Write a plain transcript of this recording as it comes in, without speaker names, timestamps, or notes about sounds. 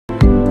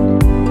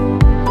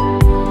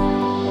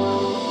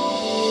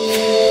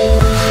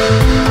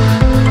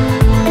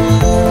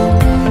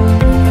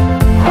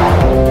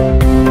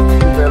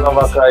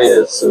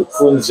to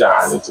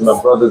Punjani, to my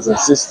brothers and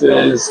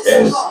sisters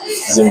in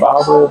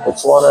Zimbabwe,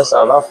 Botswana,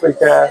 South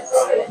Africa,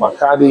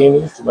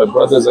 Makadini, to my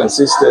brothers and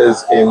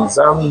sisters in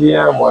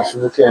Zambia,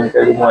 Mwashimuke and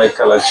Kelimwai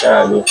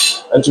Kalachani,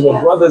 and to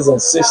my brothers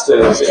and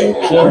sisters in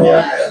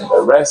Kenya and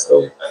the rest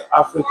of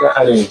Africa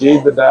and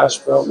indeed the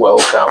diaspora,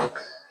 welcome.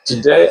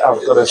 Today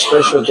I've got a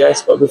special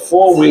guest, but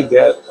before we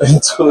get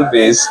into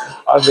this,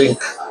 I think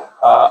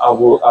I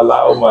will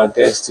allow my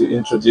guest to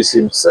introduce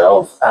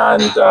himself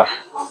and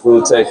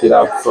we'll take it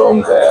up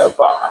from there.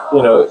 But,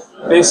 you know,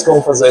 this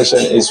conversation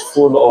is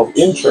full of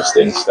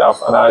interesting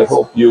stuff and I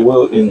hope you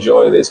will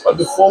enjoy this. But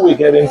before we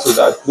get into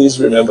that,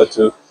 please remember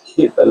to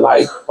hit the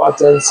like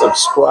button,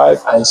 subscribe,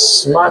 and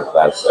smack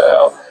that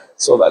bell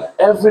so that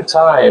every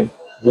time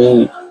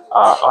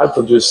I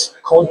produce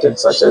content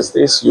such as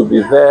this, you'll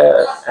be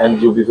there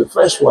and you'll be the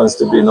first ones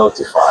to be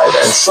notified.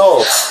 And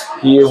so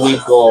here we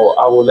go.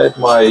 I will let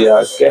my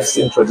guest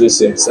introduce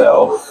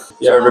himself.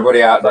 Yeah,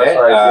 everybody out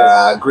there, right,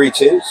 yes.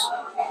 Greetings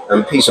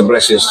and peace and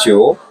blessings to you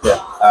all.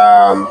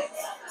 Yeah.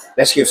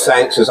 Let's give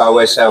thanks, as I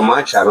always say on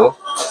my channel,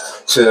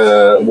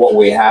 to what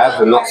we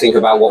have and not think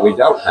about what we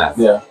don't have.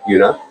 Yeah. You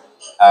know,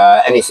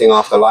 anything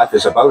after life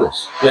is a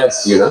bonus.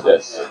 Yes. You know.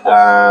 Yes.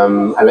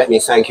 And let me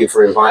thank you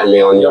for inviting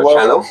me on your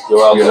channel. You're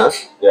welcome. You know.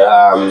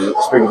 Yeah.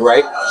 It's been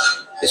great.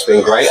 It's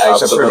been great.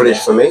 It's a privilege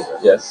for me.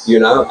 Yes. You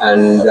know,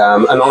 and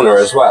an honor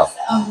as well.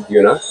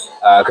 You know,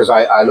 because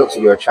I looked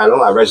at your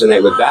channel, I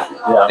resonate with that,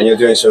 and you're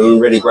doing some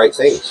really great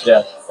things.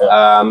 Yeah.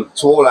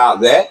 To all out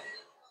there,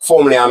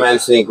 formerly I'm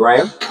Anthony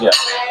Graham. Yeah.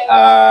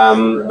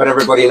 But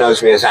everybody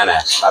knows me as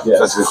Anas. I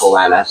prefer to be called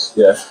Anas.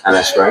 Yeah.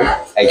 Anas Graham,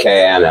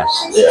 aka Anas.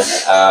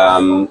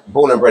 Yeah.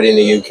 Born and bred in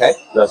the UK.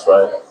 That's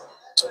right.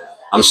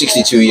 I'm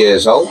 62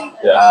 years old.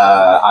 Yeah.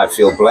 I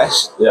feel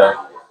blessed.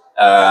 Yeah.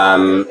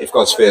 If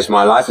God spares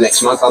my life,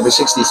 next month I'll be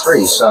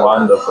 63. So,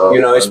 wonderful.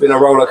 You know, it's been a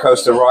roller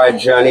coaster ride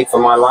journey for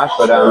my life,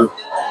 but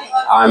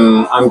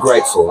I'm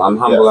grateful. I'm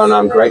humble and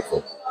I'm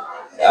grateful.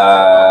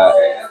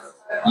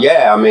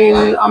 Yeah, I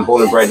mean, I'm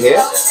born and bred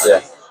here.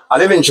 Yeah. I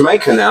live in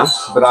Jamaica now,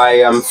 but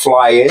I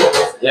fly in.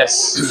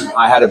 Yes.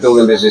 I had a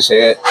building business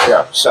here.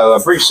 Yeah. So a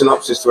brief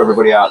synopsis to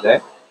everybody out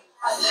there.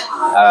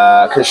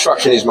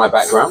 Construction is my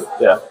background.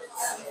 Yeah.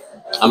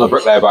 I'm a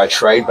bricklayer by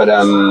trade, but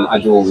I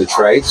do all the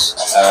trades.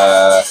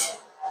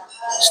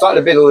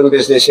 Started a building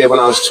business here when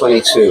I was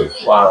 22.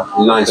 Wow.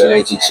 In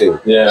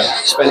 1982. Yeah.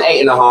 Spent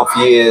 8.5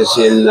 years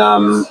in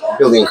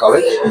building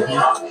college,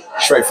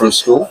 straight from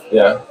school.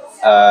 Yeah.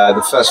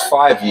 The first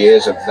 5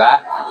 years of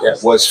that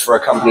was for a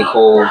company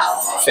called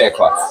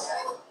Fairclough.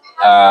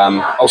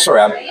 Oh,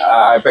 sorry,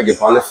 I beg your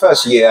pardon. The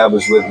first year I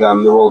was with the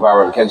Royal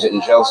Borough of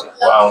Kensington, Chelsea.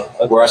 Wow.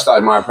 Okay. Where I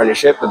started my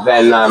apprenticeship, but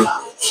then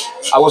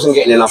I wasn't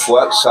getting enough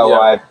work, so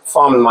I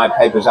farmed my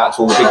papers out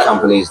to all the big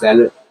companies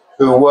then,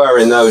 who were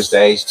in those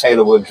days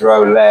Taylor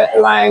Woodrow,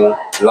 Lang,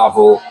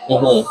 Lovell,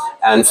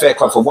 and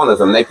Fairclough for one of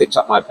them. They picked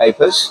up my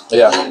papers.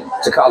 Yeah.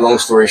 To cut a long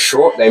story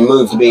short, they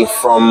moved me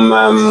from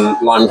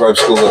Lime Grove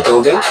School of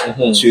Building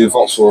to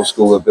Vauxhall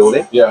School of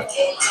Building. Yeah.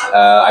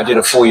 I did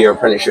a 4-year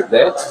apprenticeship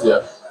there.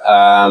 Yeah.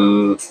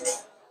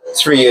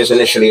 3 years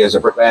initially as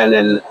a bricklayer and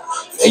then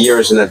a year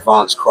as an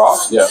advanced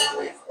craft. Yeah.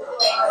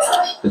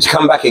 But to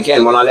come back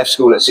again, when I left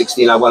school at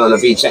 16, I went on a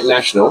BTEC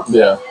National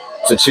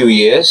for 2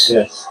 years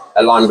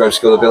at Lime Grove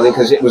School of Building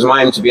because it was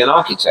my aim to be an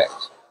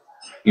architect,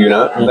 you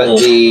know. But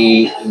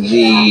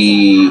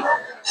the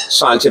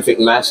scientific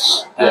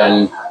maths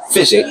and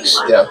physics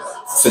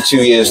for 2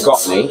 years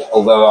got me,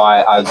 although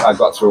I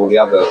got through all the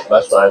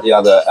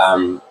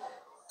other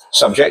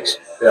subjects.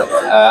 Yeah.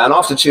 And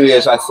after 2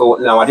 years, I thought,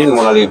 no, I didn't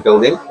want to leave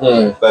building,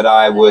 but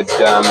I would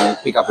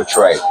pick up a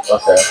trade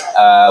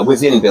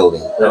within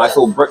building. Yeah. And I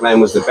thought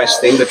bricklaying was the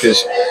best thing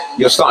because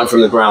you're starting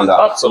from the ground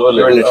up. Absolutely.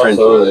 You're in the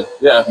trenches.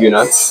 Yeah. You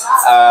know.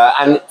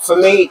 And for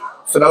me,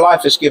 for the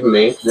life it's given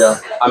me,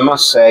 I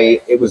must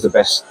say it was the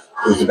best.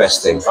 It was the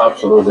best thing.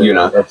 Absolutely. You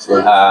know.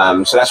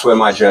 Absolutely. So that's where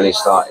my journey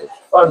started.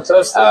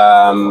 Fantastic.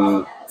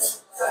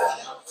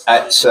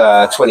 At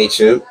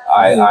 22,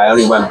 I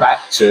only went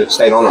back to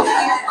stayed on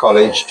at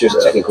college,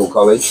 just technical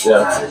college,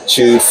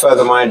 to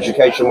further my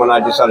education when I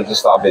decided to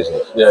start a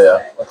business.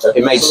 Okay.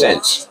 It made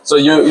sense. So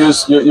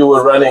you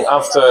were running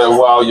after a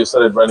while. You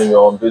started running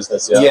your own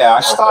business. Yeah,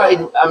 I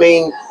started. I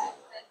mean,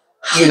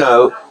 you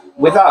know,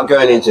 without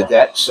going into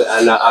depth,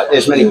 and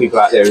there's many people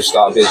out there who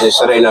start a business,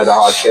 so they know the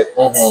hardship.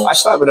 I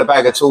started with a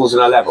bag of tools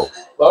and a level.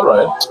 All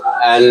right.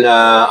 And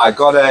I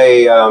got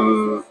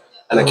an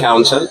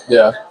accountant.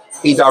 Yeah.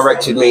 He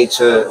directed me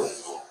to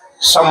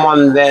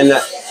someone then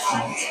at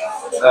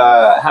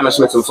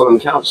Hammersmith and Fulham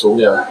Council,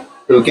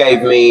 who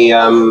gave me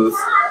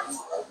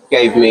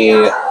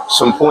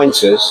some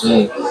pointers,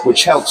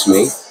 which helped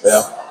me.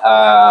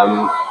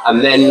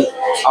 And then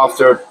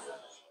after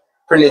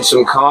printed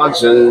some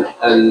cards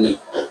and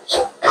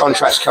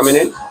contracts coming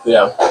in,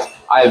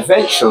 I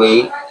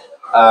eventually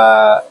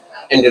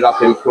ended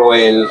up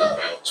employing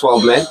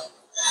 12 men.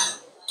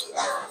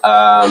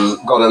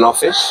 Got an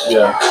office.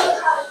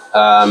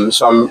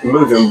 So I'm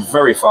moving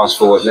very fast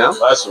forward now.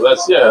 Got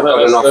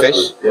an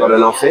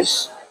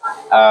office.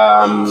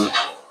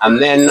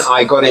 And then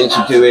I got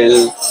into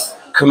doing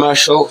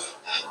commercial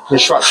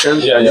construction,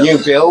 new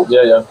build.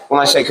 When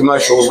I say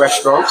commercial,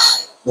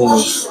 restaurants,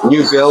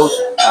 new build,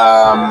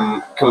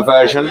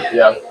 conversion.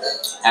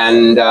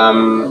 And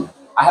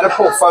I had a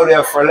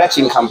portfolio for a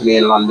letting company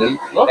in London.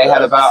 They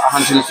had about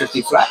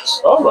 150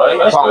 flats,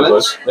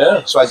 apartments.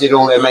 So I did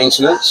all their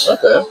maintenance.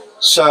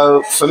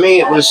 So for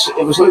me, it was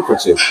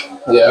lucrative.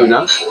 You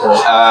know,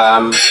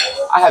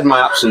 I had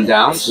my ups and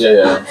downs.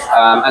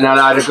 And then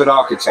I had a good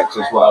architect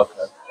as well,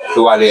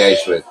 who I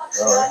liaised with.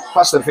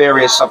 Plus the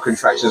various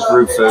subcontractors,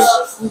 roofers,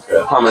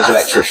 plumbers,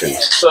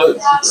 electricians. So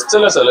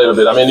tell us a little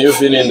bit. I mean, you've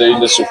been in the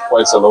industry for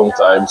quite a long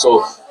time.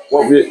 So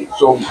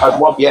at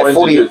what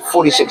point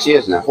 46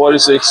 years now.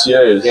 46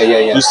 years.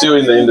 You're still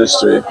in the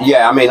industry.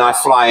 Yeah, I mean, I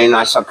fly in,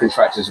 I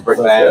subcontract as a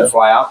bricklayer and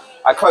fly out.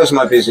 I closed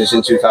my business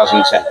in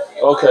 2010.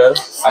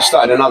 I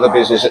started another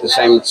business at the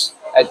same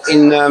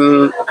in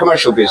a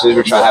commercial business,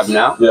 which I have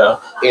now.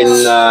 In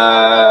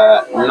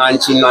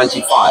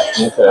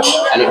 1995.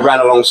 And it ran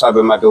alongside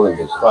with my building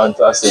business.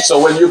 Fantastic. So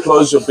when you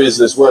closed your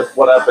business, what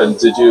happened?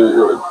 Did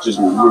you just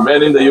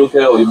remain in the UK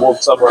or you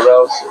moved somewhere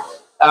else?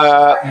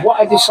 What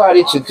I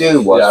decided to do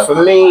was, for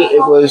me,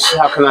 it was,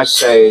 how can I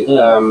say,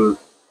 a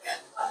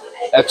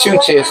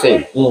two-tier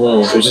thing.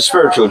 It was a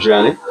spiritual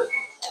journey,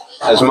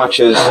 as much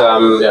as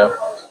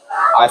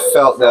I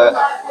felt that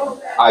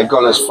I'd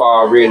gone as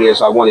far really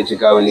as I wanted to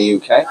go in the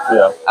UK,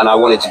 and I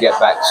wanted to get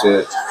back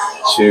to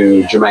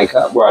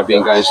Jamaica, where I'd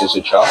been going since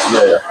a child,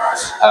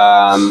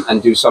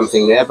 and do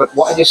something there. But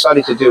what I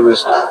decided to do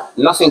was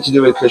nothing to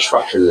do with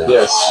construction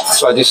there.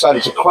 So I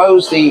decided to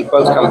close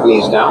both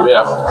companies down,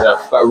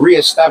 but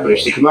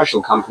re-establish the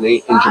commercial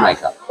company in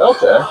Jamaica.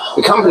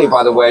 The company,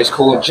 by the way, is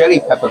called Jelly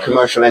Pepper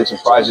Commercial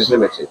Enterprises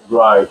Limited.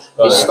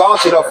 It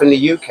started off in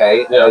the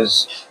UK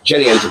as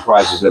Jelly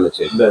Enterprises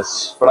Limited,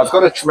 but I've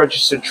got a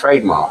registered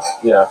trademark.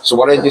 So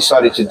what I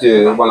decided to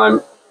do when I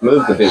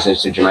moved the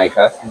business to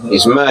Jamaica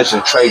is merge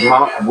the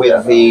trademark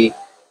with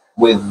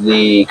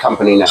the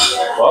company now.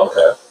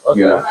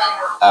 You know,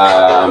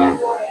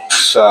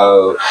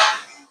 so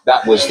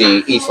that was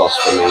the ethos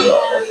for me,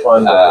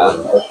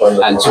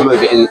 and to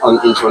move it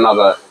into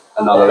another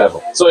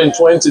level. So in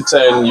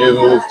 2010, you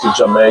moved to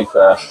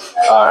Jamaica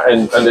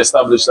and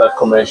established that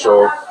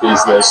commercial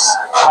business.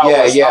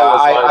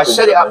 I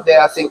set it up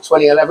there, I think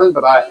 2011,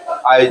 but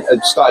I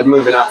started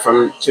moving up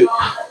from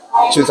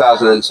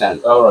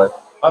 2010.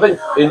 I think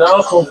in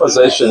our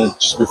conversation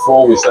just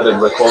before we started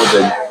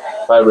recording,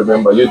 if I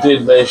remember, you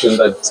did mention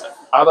that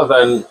other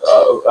than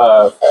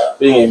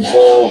being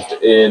involved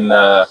in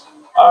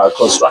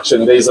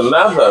construction, there's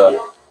another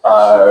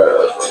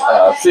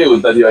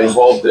field that you're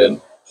involved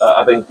in.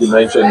 I think you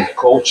mentioned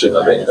coaching,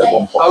 I think, at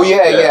one point.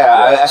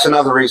 That's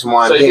another reason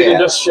why I'm here. So you can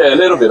just share a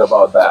little bit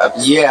about that.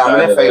 I'm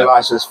an FA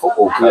licensed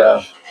football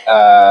coach.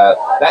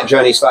 That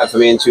journey started for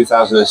me in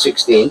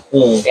 2016.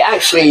 It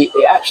actually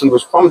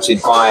was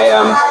prompted by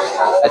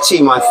a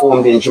team I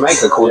formed in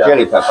Jamaica called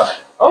Jelly Pepper.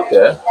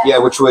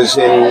 Which was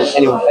in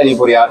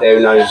anybody out there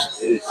who knows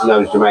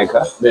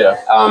Jamaica.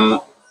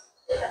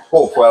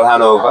 Hawkwell,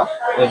 Hanover,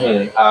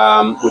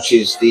 which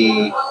is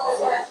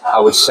I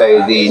would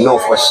say the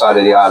northwest side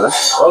of the island.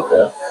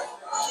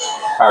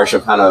 Parish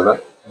of Hanover.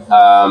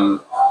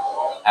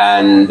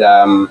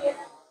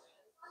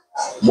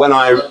 When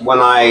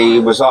I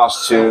was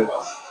asked to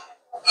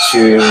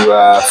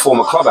form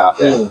a club out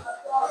there,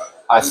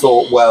 I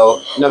thought,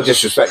 well, no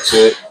disrespect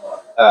to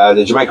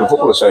the Jamaican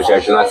Football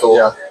Association, I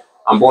thought,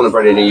 I'm born and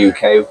bred in the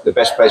UK, the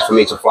best place for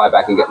me to fly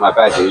back and get my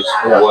badges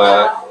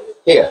were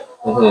here.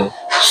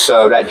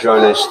 So that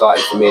journey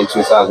started for me in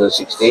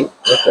 2016,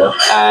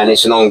 and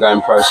it's an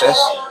ongoing process.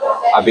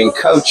 I've been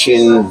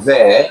coaching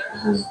there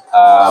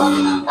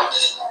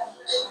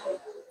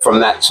from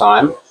that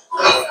time,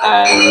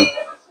 and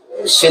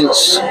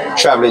since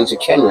traveling to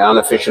Kenya,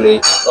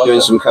 unofficially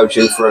doing some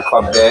coaching for a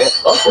club there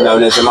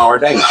known as Amara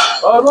Dana,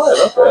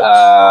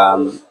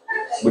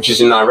 which is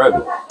in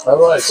Nairobi.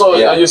 So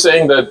are you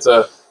saying that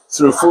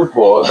through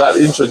football that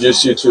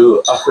introduced you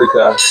to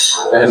Africa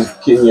and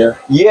Kenya?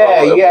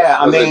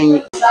 I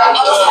mean,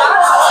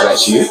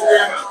 that's you.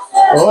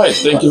 All right,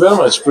 thank you very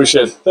much.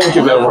 Appreciate it. Thank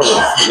you very much.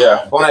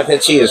 Bon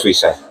appetit, as we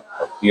say.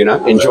 You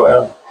know,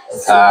 enjoy.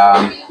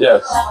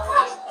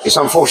 It's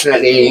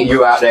unfortunately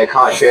you out there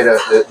can't share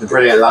the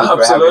brilliant lunch.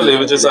 Absolutely,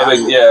 we're just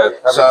having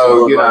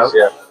so you know,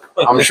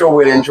 I'm sure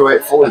we'll enjoy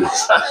it for you.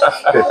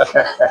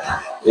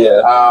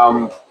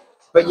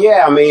 But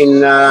I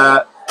mean,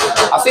 I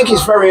think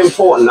it's very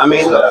important. I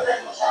mean, look,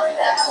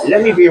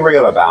 let me be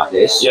real about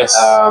this. Thank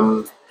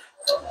you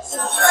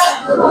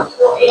very much.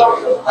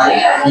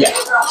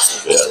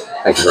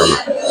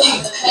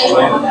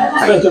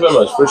 Thank you very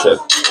much. Appreciate it.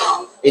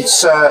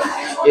 It's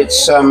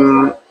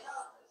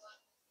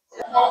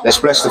let's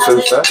bless the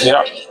food first.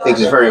 I think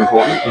it's very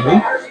important.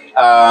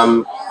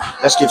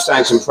 Let's give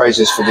thanks and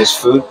praises for this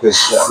food, because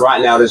right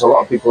now there's a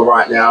lot of people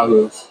right now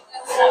who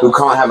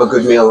can't have a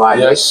good meal like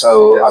this.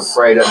 So I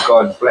pray that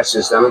God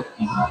blesses them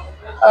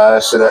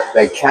so that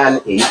they can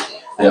eat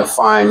and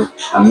find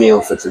a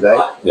meal for today.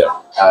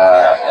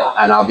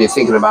 And I'll be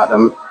thinking about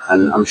them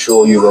and I'm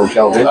sure you will,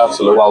 Kelvin.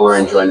 Absolutely. While we're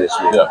enjoying this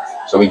meal. Yeah.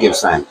 So we give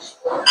thanks.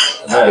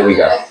 Here we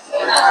go.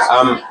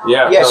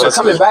 So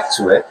coming back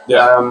to it,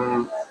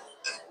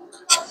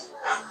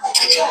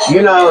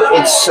 you know,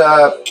 it's.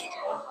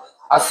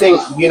 I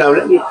think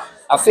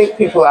I think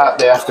people out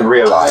there have to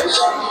realize.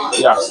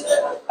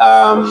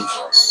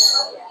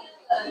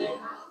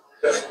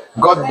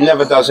 God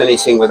never does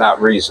anything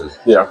without reason.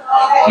 Yeah.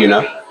 You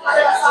know?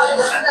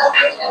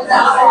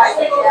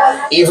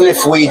 Even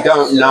if we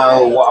don't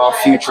know what our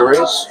future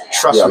is,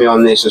 trust me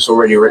on this, it's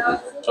already written.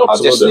 Absolutely. Our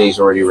destiny is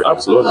already written.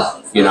 Absolutely.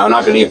 You know, and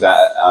I believe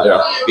that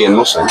being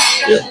Muslim.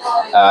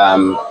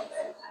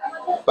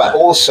 But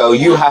also,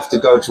 you have to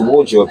go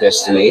towards your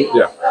destiny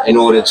in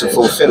order to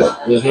fulfill it.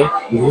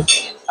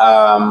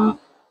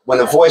 When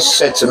a voice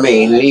said to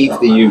me, leave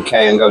the UK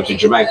and go to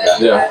Jamaica,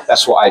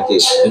 that's what I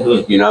did.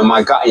 You know,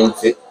 my gut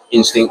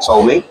instinct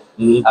told me.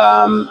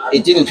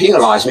 It didn't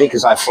penalize me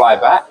because I fly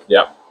back.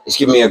 It's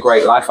given me a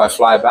great life. I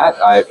fly back,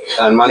 I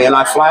earn money, and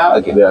I fly out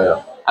again.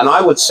 And I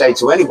would say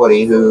to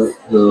anybody who's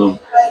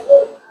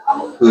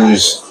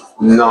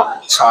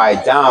not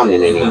tied down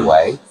in any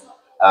way,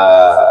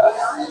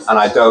 and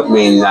I don't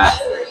mean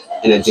that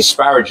in a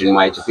disparaging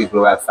way to people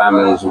who have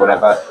families or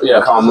whatever, who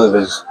can't move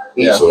as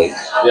easily.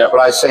 But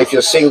I say if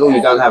you're single,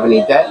 you don't have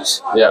any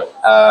debts,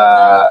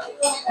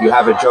 you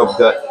have a job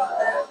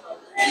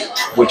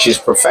which is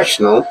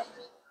professional,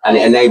 and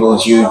it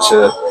enables you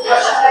to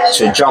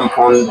jump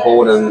on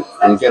board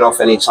and get off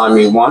anytime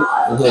you want,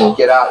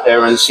 get out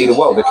there and see the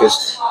world,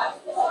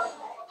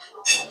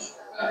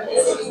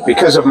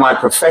 because of my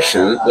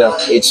profession,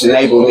 it's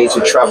enabled me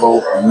to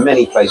travel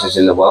many places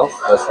in the world.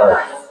 That's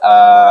right.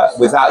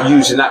 Without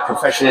using that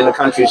profession in the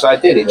countries I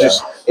did. It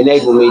just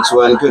enabled me to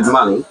earn good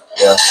money,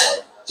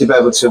 to be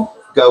able to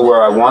go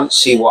where I want,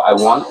 see what I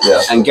want,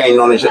 and gain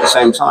knowledge at the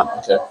same time.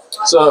 Okay.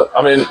 So,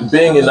 I mean,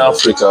 being in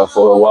Africa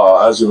for a while,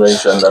 as you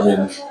mentioned, I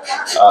mean,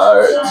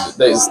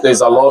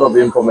 there's a lot of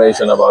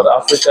information about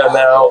Africa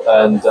now,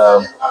 and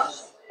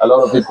a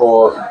lot of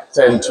people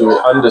tend to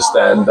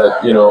understand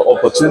that, you know,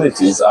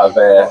 opportunities are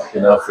there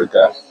in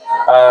Africa.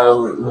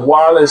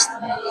 Wireless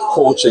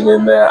coaching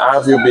in there,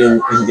 have you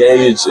been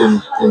engaged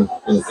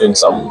in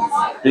some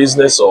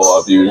business, or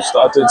have you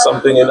started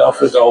something in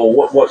Africa, or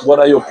what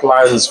are your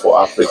plans for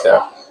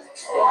Africa?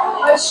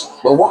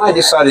 Well, what I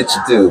decided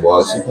to do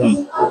was,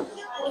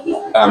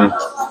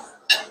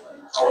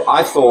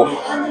 I thought,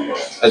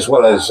 as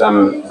well as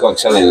God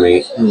telling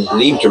me,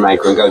 leave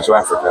Jamaica and go to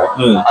Africa,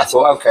 I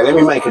thought, okay, let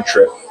me make a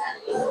trip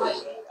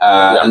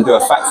and do a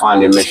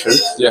fact-finding mission.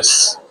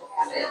 Yes.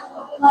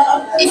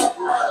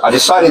 I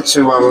decided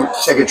to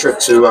take a trip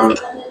to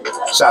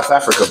South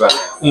Africa, but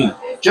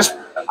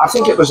I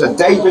think it was a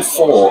day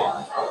before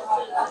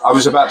I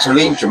was about to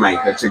leave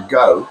Jamaica to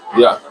go.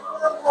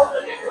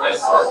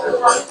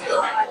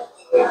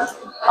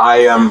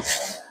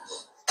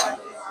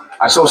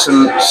 I saw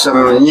some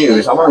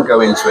news. I won't go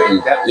into it in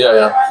depth.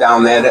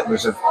 Down there, that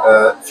was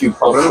a few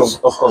problems.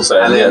 Of course,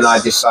 and then I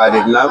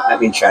decided, no,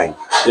 let me change.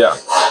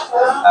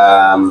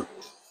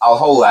 I'll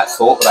hold that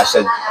thought, but I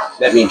said,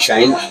 let me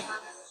change.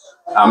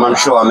 I'm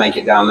sure I'll make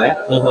it down there,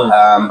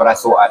 but I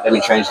thought, let me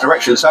change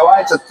direction. So I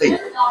had to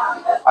think.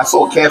 I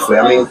thought carefully.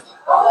 I mean,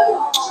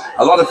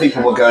 a lot of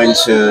people were going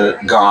to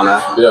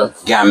Ghana,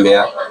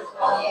 Gambia,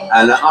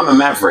 and I'm a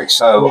maverick,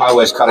 so I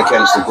always cut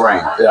against the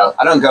grain.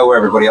 I don't go where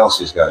everybody else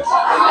is going,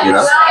 you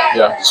know?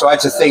 So I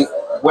had to think,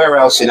 where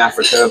else in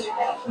Africa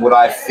would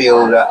I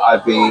feel that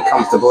I'd be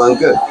comfortable and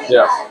good?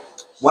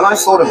 When I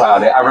thought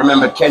about it, I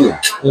remembered Kenya,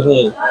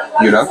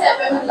 you know?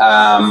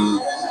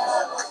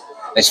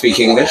 They speak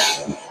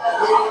English.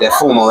 Their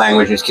formal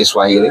language is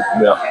Kiswahili.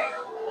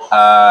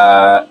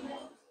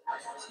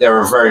 They're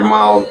a very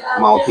mild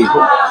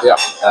people.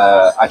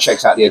 I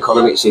checked out the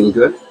economy; it seemed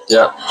good.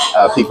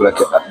 People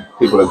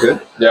are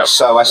good.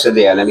 So I said,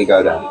 let me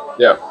go down.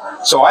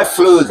 So I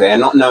flew there,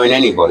 not knowing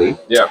anybody.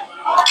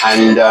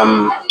 And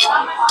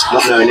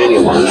not knowing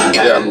anyone.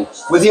 And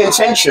with the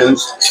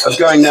intentions of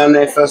going down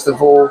there first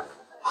of all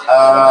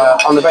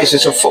on the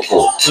basis of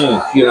football.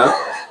 You know,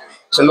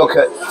 to look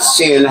at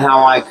seeing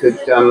how I could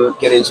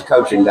get into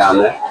coaching down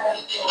there.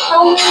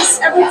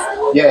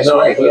 Yes,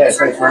 right. Yes,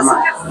 thanks very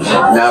much.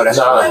 No, that's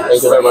fine.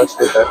 Thank you very much.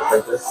 Thank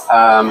you.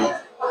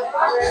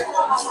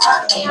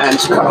 And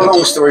to cut a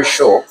long story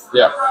short,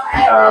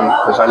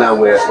 because I know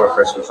we're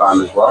pressed for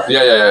time as well.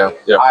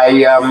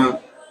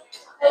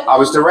 I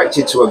was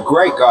directed to a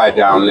great guy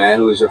down there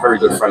who is a very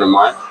good friend of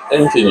mine.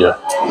 In Kenya?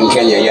 In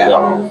Kenya,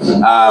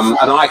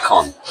 an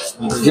icon.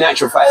 In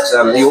actual fact,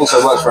 he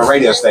also works for a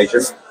radio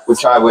station,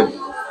 which I would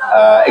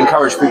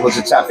encourage people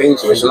to tap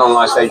into. It's an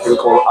online station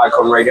called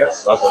Icon Radio.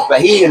 But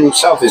he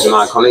himself is an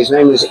icon. His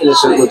name is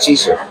Innocent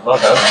Mutisa.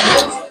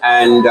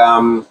 And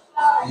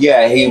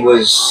he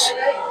was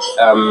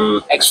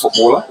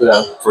ex-footballer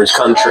for his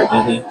country.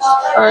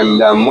 And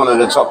one of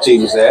the top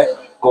teams there,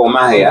 Gor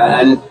Mahia.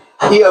 And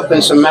he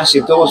opened some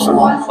massive doors for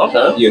me.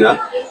 You know,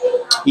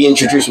 he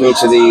introduced me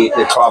to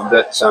the club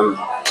that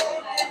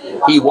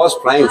he was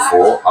playing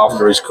for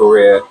after his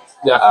career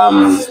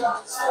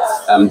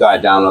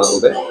died down a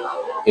little bit,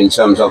 in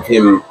terms of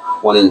him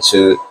wanting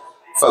to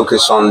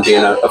focus on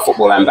being a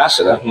football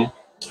ambassador,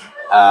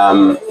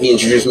 he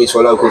introduced me to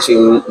a local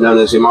team known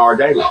as Imara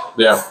Daily.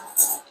 Yeah.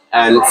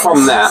 And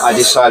from that, I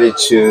decided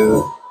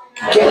to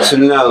get to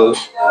know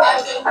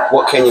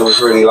what Kenya was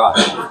really like.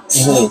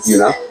 You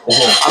know,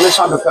 I'm the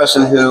type of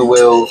person who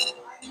will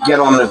get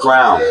on the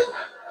ground,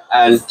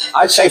 and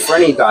I'd say for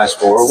any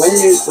diaspora, when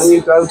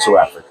you go to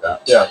Africa,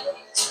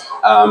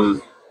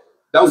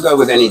 don't go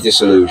with any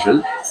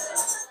disillusion.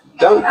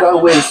 Don't go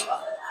with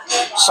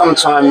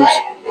sometimes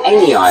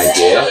any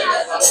idea.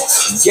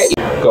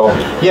 Go on.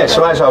 Yeah.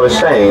 So as I was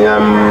saying,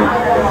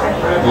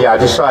 I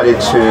decided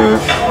to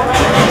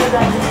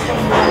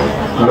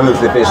move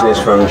the business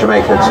from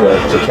Jamaica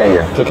to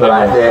Kenya.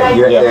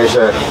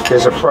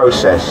 There's a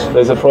process.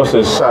 There's a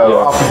process.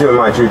 So after doing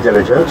my due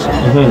diligence,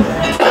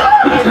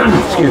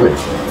 excuse me.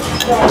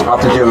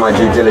 After doing my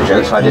due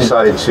diligence, I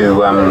decided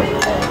to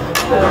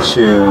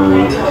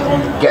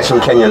get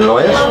some Kenyan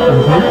lawyers.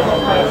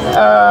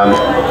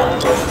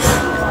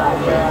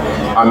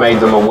 I made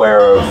them aware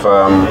of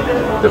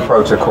the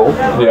protocol.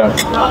 Yeah.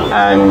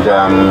 And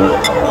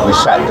we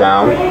sat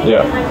down.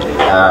 Yeah.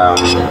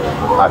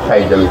 I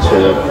paid them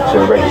to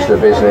register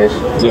the business.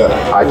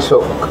 Yeah. I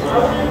took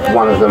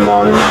one of them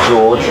on,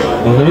 George.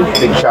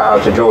 Big shout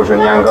out to George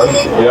and Yango.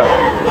 Yeah.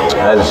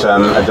 As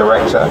a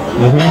director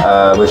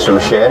with some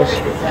shares,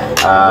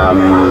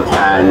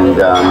 and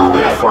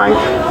Frank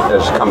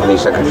as company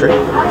secretary,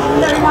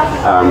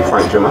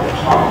 Frank Juma,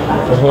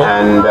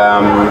 and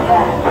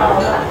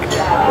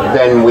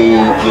then we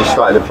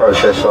started the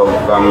process of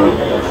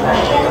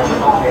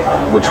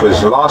which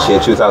was last year,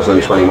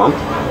 2021.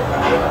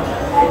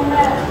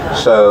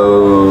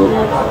 So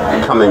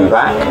coming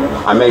back,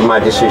 I made my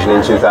decision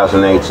in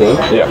 2018.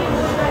 Yeah.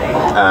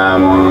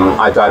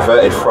 I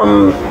diverted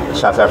from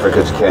South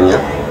Africa to Kenya.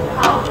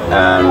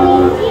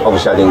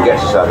 Obviously, I didn't get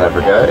to South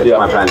Africa. It's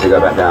my plan to go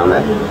back down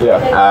there. Yeah.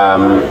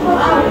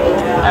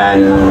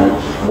 And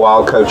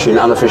while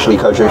unofficially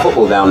coaching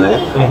football down there,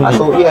 I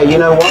thought, yeah, you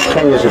know what,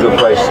 Kenya's a good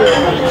place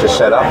to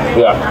set up.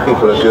 Yeah.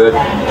 People are good.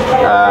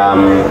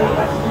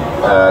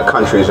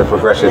 Country is a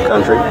progressive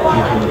country.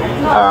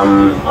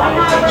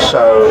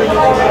 So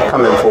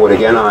coming forward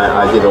again,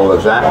 I did all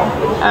of that,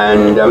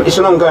 and it's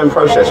an ongoing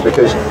process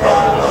because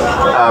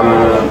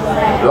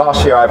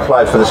last year I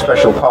applied for the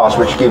special pass,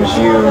 which gives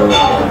you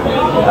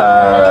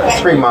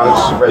 3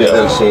 months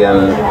residency,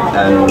 and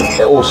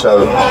it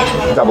also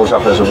doubles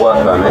up as a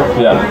work permit.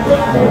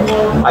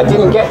 Yeah. I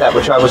didn't get that,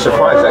 which I was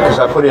surprised at because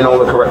I put in all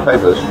the correct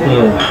papers.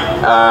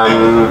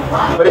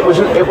 But it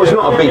was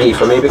not a biggie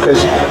for me because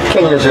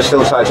Kenyans are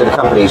still tied to the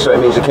company, so it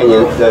means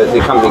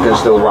the company can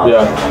still run.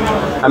 Yeah.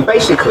 And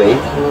basically,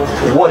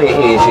 what it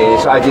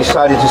is I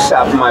decided to set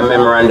up my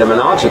memorandum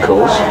and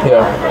articles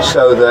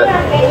so that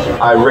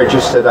I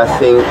registered, I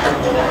think,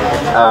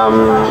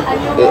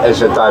 it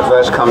as a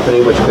diverse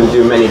company which can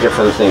do many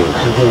different things,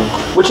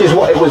 which is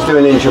what it was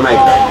doing in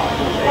Jamaica.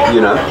 You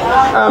know,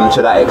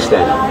 to that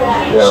extent.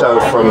 Yeah. So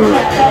from,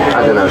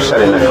 I don't know,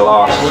 selling a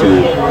glass to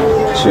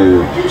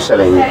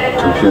selling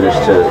computers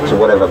to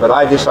whatever. But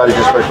I decided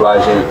to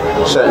specialize in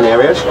certain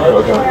areas.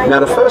 Okay. Now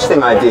the first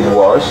thing I did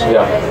was,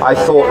 I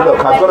thought,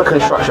 look, I've got a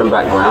construction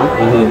background.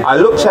 I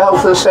looked at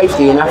health and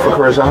safety in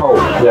Africa as a whole.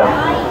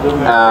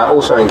 Yeah.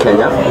 Also in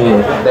Kenya.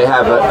 They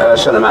have a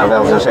certain amount of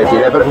health and safety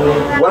there. But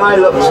when I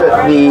looked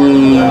at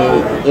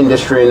the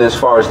industry and as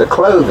far as the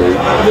clothing,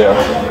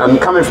 I'm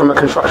coming from a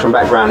construction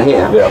background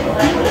here. Yeah.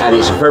 And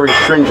it's very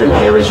stringent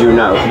here, as you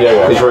know,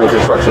 because you're in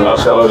construction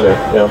yourself,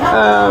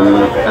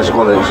 as a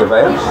quantity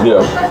surveyor.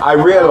 Yeah. I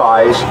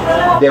realised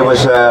there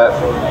was a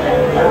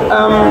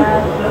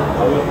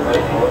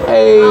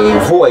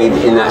void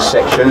in that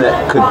section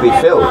that could be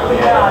filled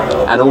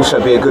and also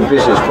be a good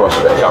business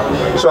prospect. Yeah.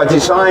 So I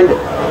designed,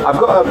 I've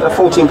got a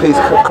 14-piece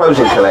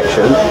clothing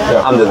collection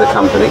under the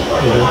company,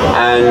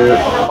 and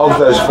of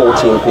those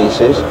 14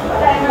 pieces,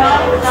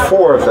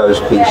 4 of those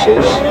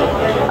pieces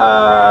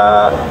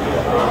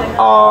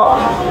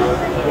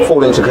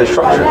fall into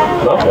construction.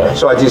 Okay.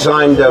 So I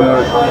designed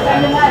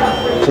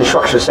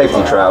construction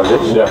safety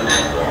trousers,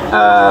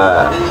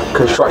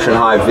 construction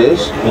high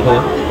vis,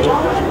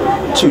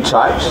 2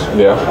 types,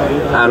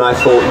 and I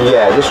thought,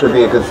 this would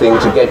be a good thing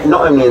to get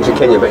not only into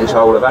Kenya but into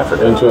all of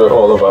Africa. Into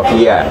all of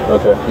Africa. Yeah.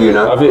 Okay. You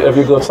know. Have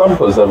you got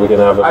samples that we can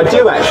have? I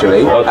do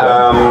actually. Okay.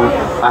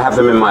 I have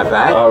them in my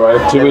bag. All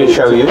right. Let me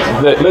show you.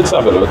 Let's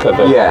have a look at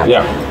them. Yeah.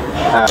 Yeah.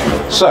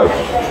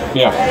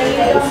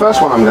 The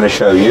first one I'm going to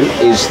show you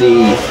is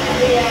the.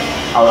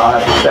 I'll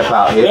have to step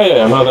out here.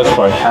 Yeah, no, that's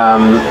fine.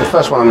 The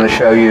first one I'm going to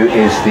show you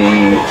is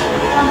the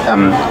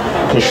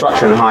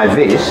construction high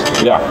vis.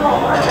 Yeah.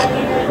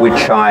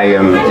 Which I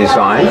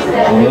designed,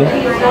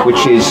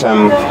 which is,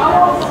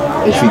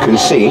 as you can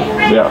see,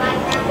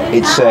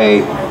 it's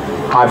a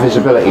high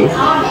visibility.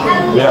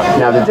 Yeah.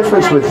 Now the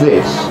difference with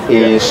this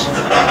is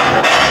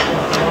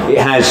it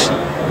has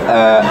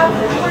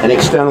an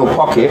external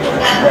pocket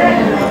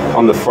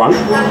on the front,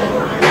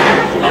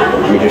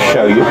 Let me just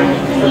show you.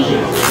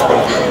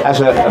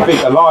 Has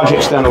a large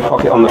external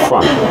pocket on the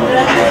front.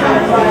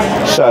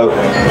 So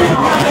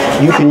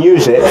you can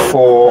use it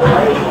for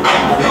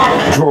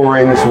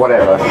drawings,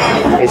 whatever.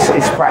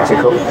 It's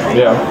practical.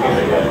 Yeah.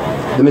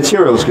 The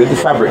material's good, the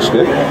fabric's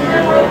good.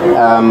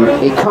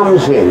 It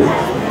comes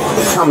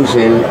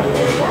in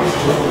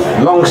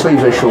long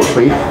sleeve and short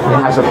sleeve.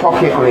 It has a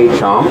pocket on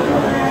each arm.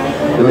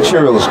 The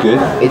material's good.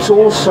 It's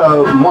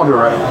also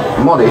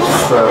modest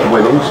for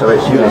women, so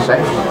it's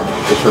unisex.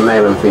 It's for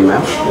male and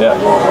female. Yeah.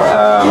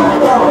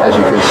 As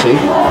you can see.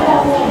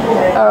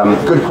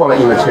 Good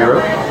quality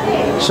material.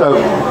 So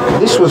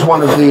this was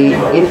one of the,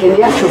 in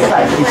the actual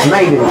fact, it's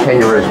made in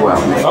Kenya as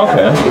well.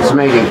 Okay. It's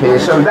made in Kenya.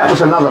 So that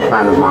was another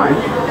plan of mine,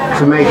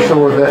 to make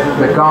sure that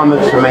the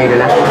garments are made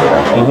in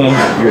Africa.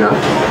 Mm-hmm. You know.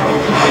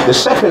 The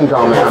second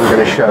garment I'm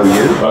going to show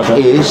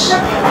you is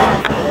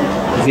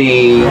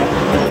the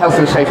health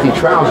and safety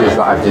trousers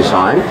that I've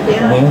designed.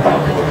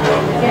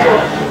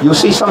 Mm-hmm. You'll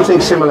see something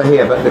similar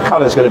here, but the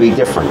colour is going to be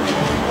different.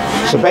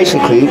 So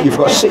basically, you've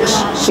got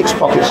six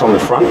pockets on the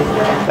front.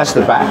 That's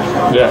the back.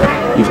 Yeah.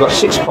 You've got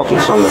 6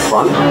 pockets on the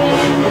front.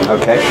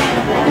 Okay.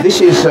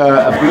 This is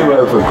a blue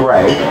over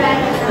grey,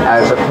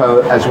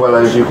 as well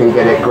as you can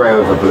get it grey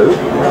over blue.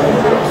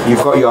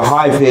 You've got your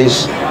high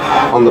vis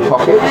on the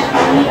pockets,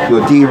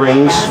 your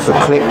D-rings for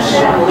clips,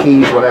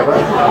 keys, whatever,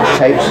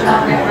 tapes.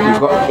 You've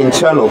got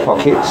internal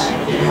pockets,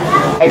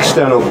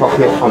 external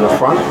pocket on the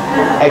front,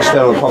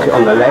 external pocket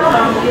on the leg,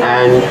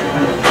 and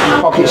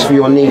pockets for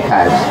your knee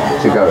pads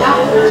to go.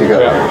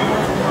 Yeah.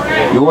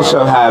 You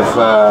also have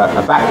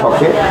a back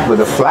pocket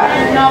with a flap,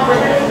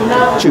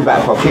 2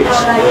 back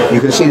pockets. You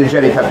can see the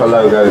Jelly Pepper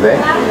logo there.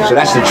 So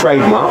that's the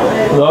trademark.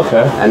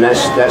 Okay. And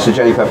that's the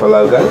Jelly Pepper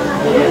logo.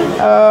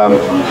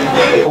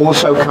 It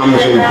also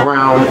comes in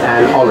brown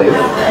and olive,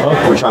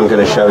 which I'm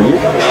going to show you.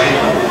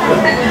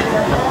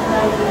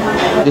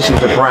 This is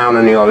the brown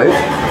and the olive.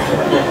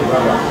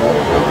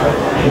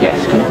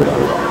 Yes, can you put it on?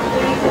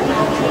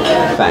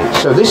 Thanks.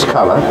 So this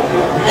colour,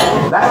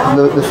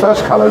 the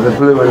first colour, the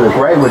blue and the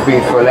grey, would be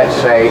for, let's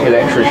say,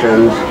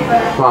 electricians,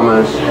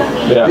 plumbers.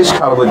 Yeah. This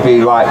colour would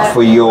be like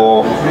for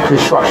your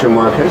construction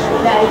workers.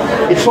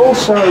 It's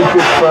also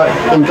good for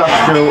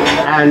industrial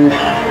and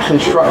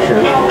construction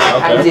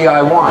and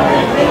DIY.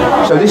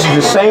 So this is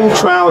the same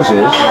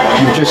trousers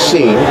you've just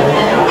seen,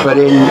 but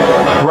in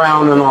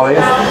brown and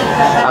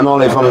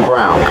olive on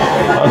brown.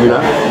 You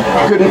know,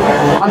 good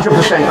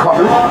 100%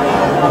 cotton,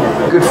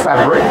 good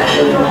fabric,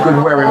 good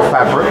wearing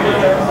fabric.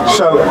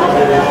 So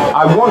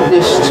I want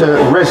this to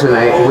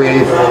resonate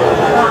with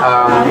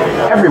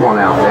everyone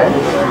out there,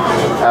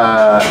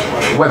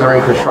 whether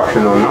in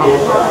construction or not,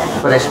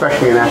 but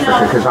especially in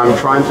Africa, because I'm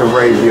trying to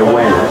raise the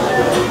awareness.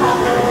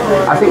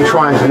 I think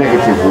trying is a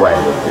negative word.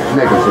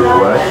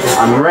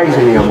 I'm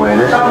raising the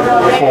awareness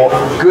for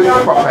good,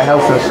 proper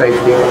health and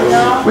safety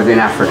within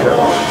Africa.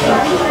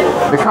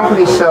 The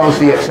company sells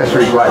the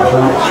accessories like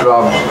boots,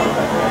 gloves,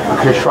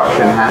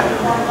 construction hat,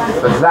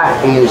 but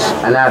that is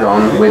an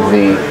add-on with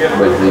the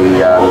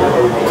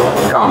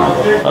garment.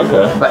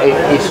 Okay. But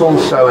it's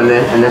also a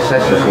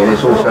necessity, and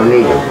it's also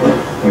needed.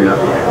 You know,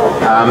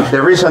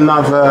 there is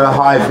another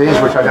high vis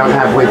which I don't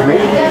have with me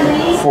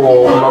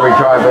for lorry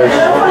drivers,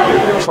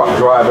 truck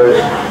drivers,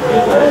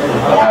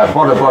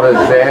 boda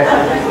there,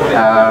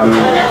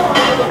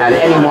 and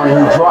anyone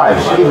who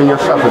drives, even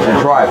yourself as a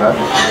driver.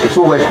 It's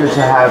always good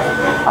to have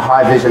a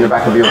high vis in the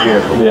back of your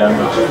vehicle. Yeah.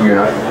 You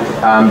know,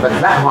 but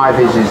that high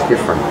vis is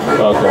different.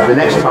 Okay. The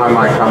next time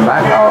I come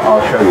back,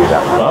 I'll show you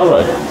that. All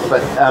right.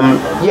 But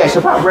yeah, it's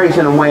about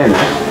raising awareness.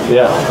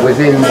 Yeah.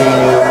 Within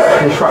the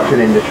construction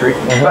industry.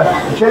 But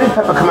Jelly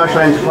Pepper Commercial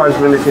Enterprise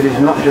Limited is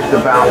not just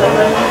about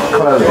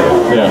clothing.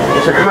 Yeah.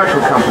 It's a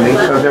commercial company,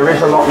 so there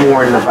is a lot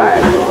more in the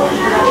bag.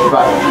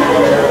 But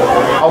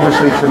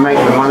obviously, to make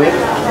the money,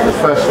 the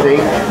first thing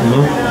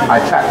I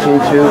tapped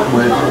into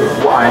was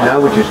what I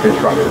know, which is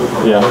construction.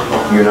 Yeah.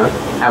 You know,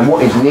 and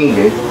what is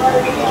needed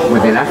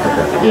within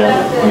Africa. Yeah.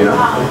 You know,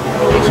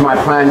 it's my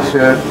plan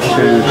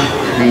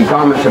the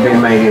garments are being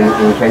made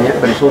in Kenya,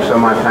 but it's also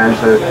my plan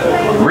to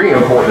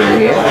re-import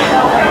them here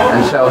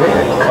and sell here.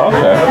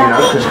 Okay. You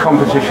know, because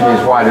competition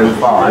is wide and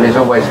far, and there's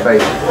always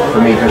space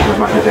for me just as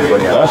much as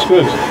everybody else. That's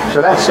good.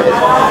 So that's it.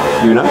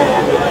 You know.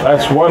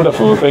 That's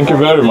wonderful. Thank you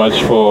very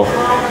much for.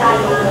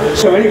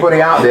 So anybody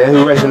out there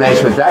who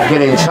resonates with that,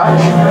 get in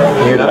touch.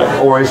 You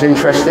know, or is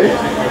interested.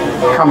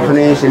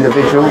 Companies,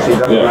 individuals, it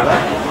doesn't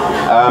matter.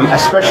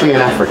 Especially in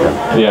Africa.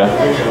 Yeah.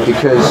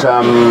 Because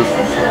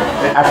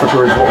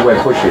Africa is what we're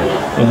pushing.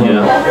 You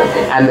know,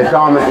 and the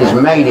garment is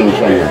made in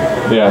Kenya.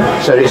 Yeah.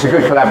 So it's a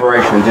good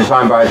collaboration,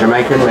 designed by a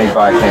Jamaican, made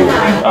by a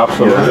Kenyan.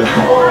 Absolutely. You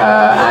know?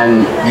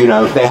 And you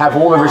know, they have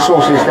all the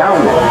resources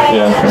down there.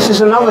 Yeah. This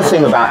is another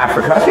thing about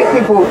Africa. I think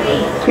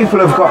people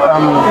have got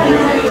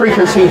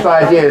preconceived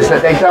ideas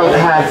that they don't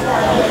have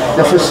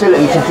the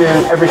facility to do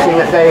everything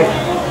that they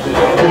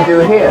can do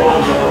here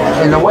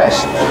in the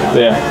West.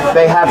 Yeah.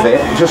 They have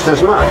it just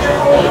as much,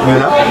 you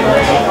know?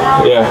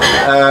 Yeah.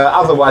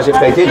 Otherwise, if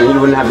they didn't, you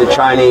wouldn't have the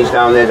Chinese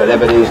down there, the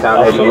Lebanese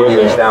down there, the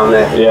Indians down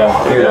there. Yeah.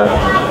 You know?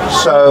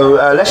 So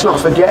let's not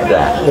forget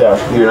that. Yeah.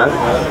 You know,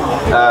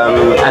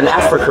 and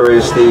Africa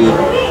is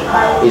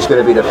going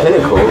to be the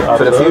pinnacle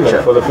for the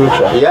future. For the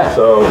future. Yeah.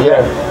 So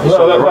yeah. No,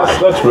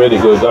 so that's really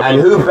good.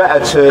 And who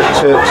better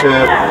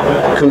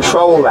to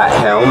control that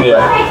helm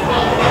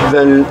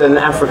than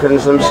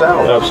Africans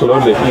themselves?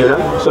 Absolutely. You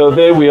know. So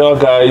there we are,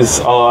 guys.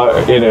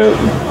 You know,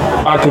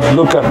 I could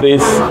look at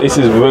this. This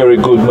is very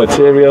good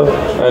material,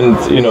 and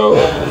you know,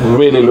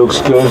 really looks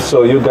good.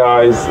 So you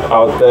guys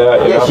out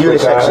there in Africa,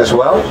 unisex as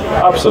well.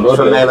 Absolutely.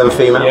 For male and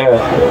female.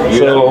 Yeah.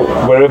 You know.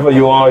 Wherever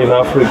you are in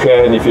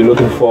Africa, and if you're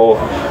looking for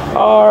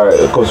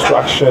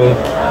construction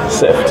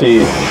safety,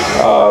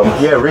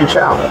 reach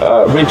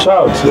out. Reach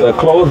out.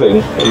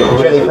 Clothing.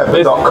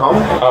 JennyPepper.com.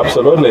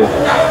 Absolutely.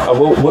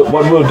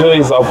 What we'll do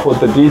is I'll put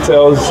the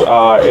details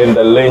in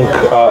the link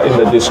in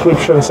the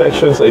description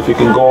section. So if you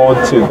can go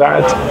to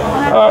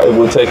that, it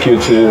will take you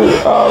to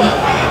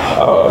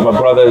my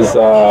brother's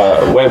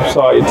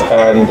website,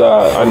 and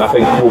I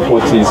think we'll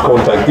put his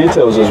contact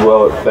details as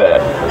well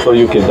there, so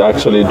you can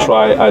actually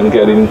try and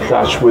get in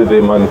touch with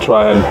him and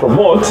try and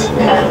promote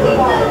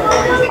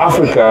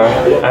Africa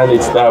and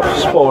its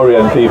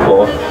diasporian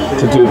people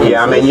to do this.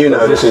 Yeah, I mean, you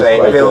know the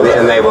saying, build it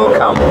and they will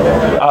come.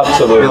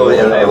 Absolutely. Build it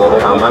and they will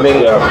come. I mean,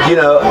 you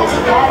know,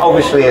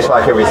 obviously it's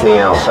like everything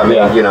else. I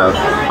mean, you know,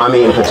 I'm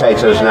eating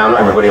potatoes now. Not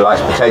everybody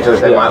likes potatoes.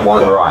 They might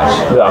want rice.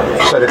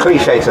 Yeah. So the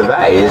cliche to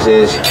that is,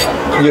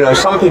 you know,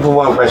 some people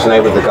won't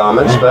resonate with the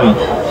garments,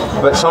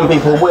 but some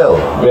people will.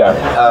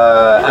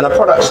 Yeah. And a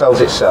product sells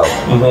itself.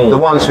 The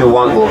ones who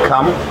want will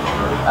come,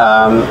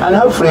 and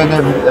hopefully,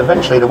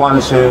 eventually, the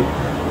ones who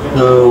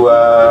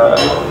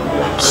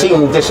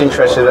seem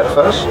disinterested at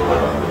first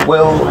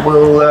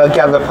will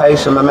gather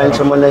pace and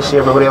momentum when they see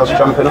everybody else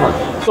jumping on.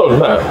 So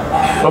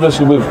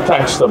obviously we've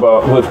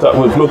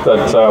looked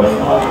at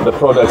the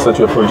products that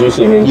you're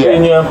producing in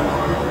Kenya.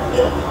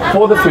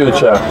 For the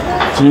future,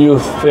 do you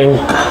think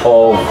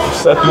of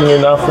settling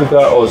in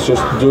Africa or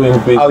just doing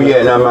business? Oh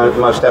yeah, no,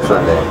 most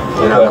definitely.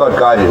 You know, God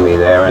guided me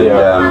there,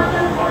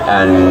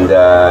 and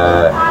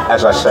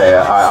as I say,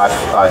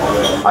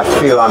 I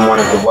feel I'm one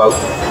of the woke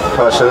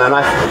person, and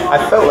I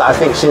felt that I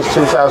think since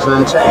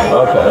 2010.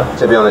 Okay.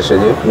 To be honest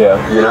with you. Yeah.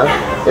 You know,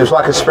 it was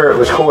like a spirit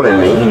was calling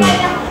me,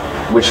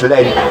 which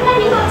led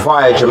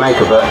via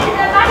Jamaica, but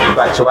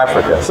back to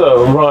Africa.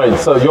 So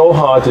so your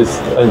heart is,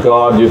 and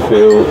God, you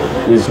feel,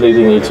 is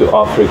leading you to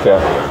Africa.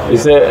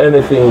 Is there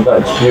anything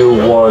that you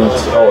want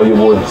or you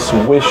would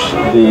wish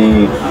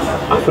the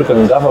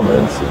African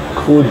governments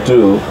could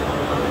do?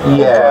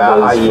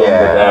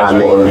 I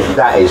mean,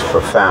 that is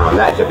profound.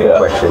 That's a big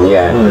question.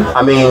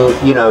 I mean,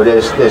 you know,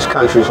 there's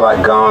countries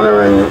like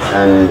Ghana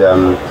and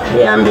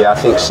Zambia. I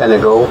think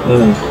Senegal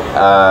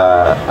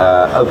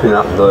open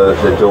up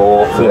the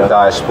door for the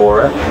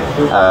diaspora.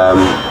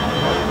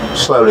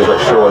 Slowly but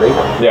surely.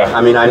 Yeah.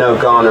 I mean, I know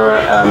Ghana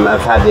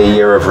have had their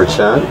year of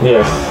return.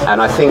 Yes.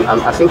 And I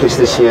think it's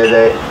this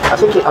year.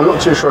 I'm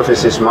not too sure if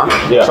it's this month.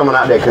 Yeah. Someone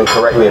out there can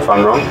correct me if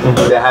I'm wrong.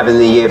 They're having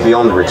the year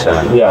beyond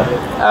return. Yeah.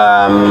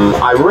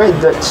 I read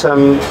that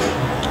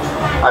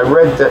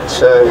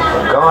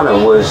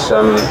Ghana was.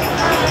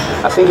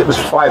 I think it was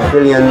 $5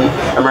 billion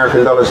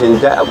American dollars in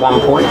debt at one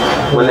point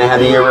when they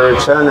had a year of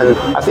return, and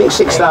I think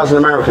 6,000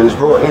 Americans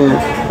brought in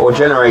or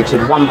generated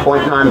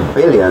 1.9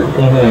 billion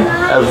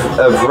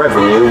of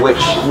revenue,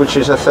 which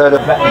is a third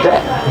of that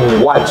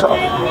debt wiped off.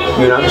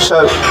 You know,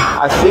 so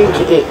I think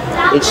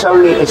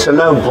it's a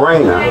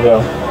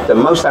no-brainer that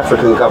most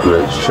African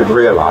governments should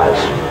realise.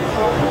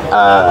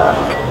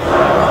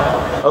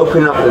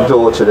 Open up the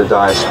door to the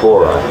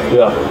diaspora,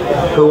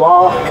 who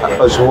are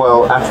as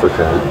well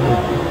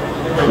African.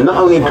 Not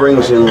only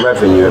brings in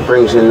revenue, it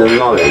brings in the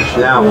knowledge.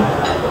 Now,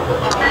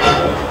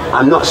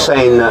 I'm not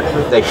saying that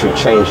they should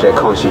change their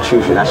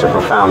constitution, that's a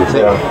profound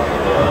thing,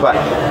 but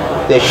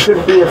there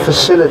should be a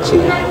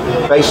facility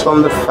based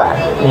on the fact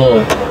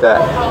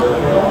that,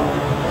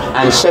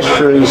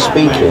 ancestrally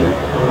speaking,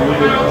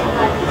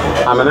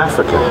 I'm an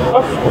African.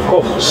 Of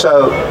course.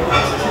 So,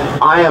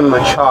 I am a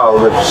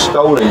child of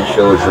stolen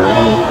children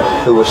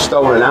who were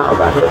stolen out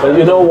of Africa. But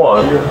you know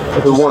what?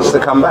 Who wants to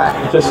come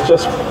back?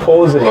 Just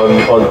pausing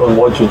on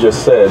what you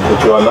just said,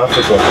 that you're an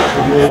African.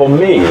 For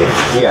me,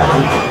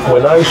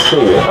 when I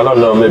see, I don't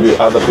know, maybe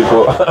other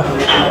people,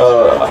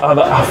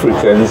 other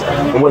Africans,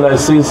 when I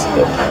see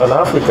an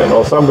African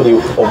or somebody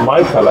of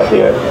my color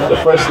here, the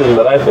first thing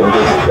that I think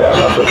is they're an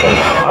African.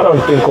 I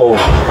don't think of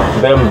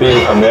them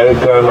being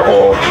American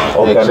or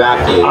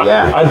exactly,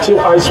 until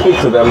I speak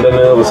to them, then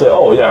they will say,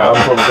 oh yeah, I'm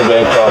from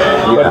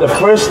Jamaica. But the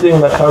first thing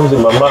that comes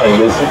in my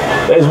mind is,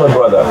 there's my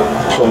brother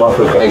from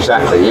Africa.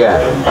 Exactly,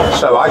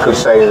 So I could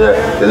say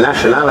that the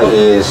nationality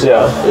is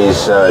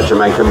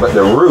Jamaican, but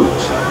the root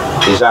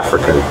is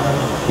African.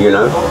 You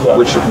know,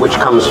 which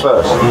comes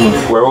first.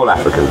 We're all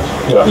Africans.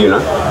 You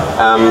know,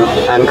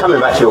 and coming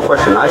back to your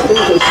question, I think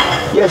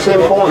it's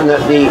important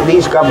that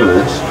these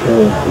governments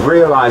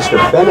realise the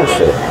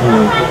benefit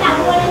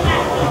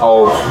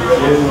of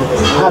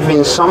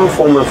having some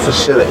form of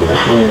facility,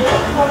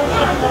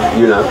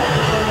 you know,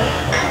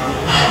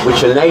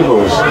 which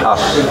enables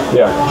us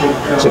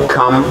to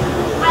come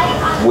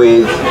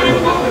with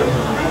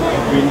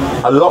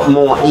a lot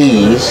more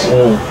ease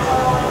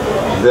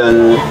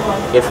than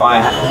if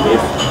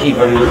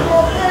even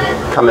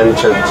coming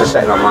to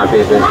setting up my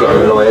business,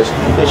 getting lawyers.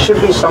 There should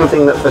be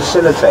something that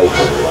facilitates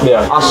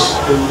us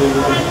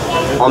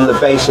on the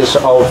basis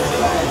of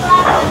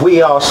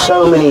we are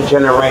so many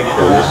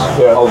generations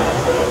of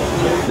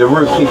the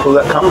root people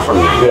that come from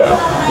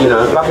it. You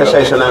know, like I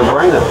say, it's a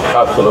no-brainer.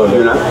 Absolutely.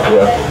 You know,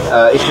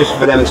 it's just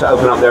for them to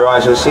open up their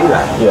eyes and see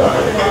that.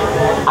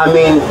 I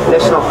mean,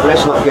 let's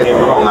not get it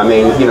wrong. I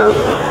mean, you know,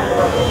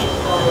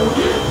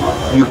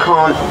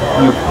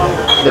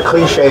 the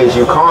cliche is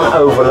you can't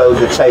overload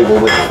the table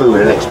with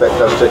food and expect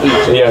us to eat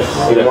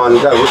it in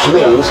one go, which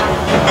means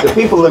the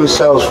people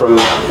themselves from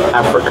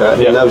Africa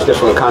in those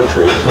different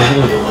countries,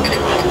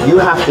 you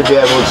have to be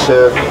able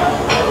to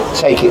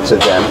take it to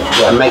them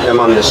and make them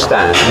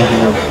understand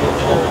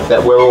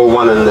that we're all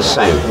one and the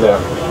same.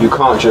 You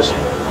can't just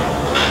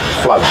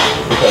flood,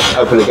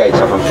 open the gates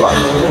up and flood.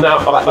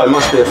 Now, but there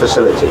must be a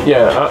facility.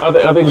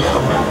 I think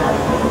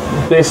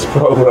this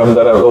program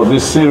or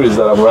this series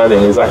that I'm running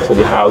is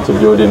actually how to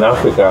build in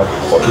Africa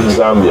or in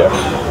Zambia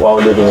while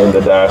living in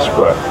the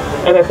diaspora.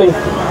 And I think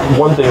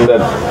one thing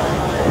that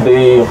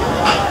the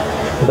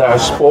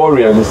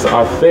diasporians,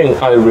 I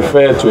think I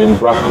refer to in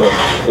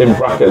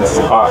brackets,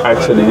 are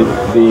actually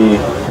the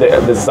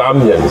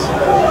Zambians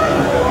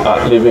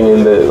living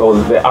in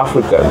the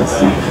Africans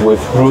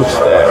with roots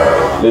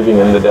there living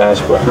in the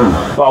diaspora.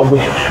 But we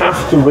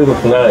have to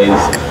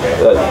recognize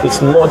that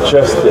it's not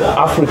just the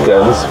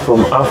Africans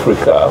from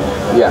Africa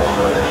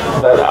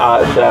that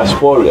are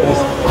diasporians.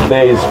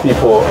 There is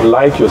people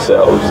like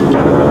yourselves.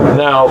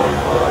 Now,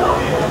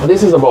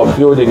 this is about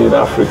building in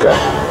Africa.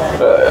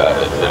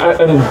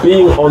 And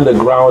being on the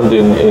ground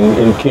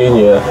in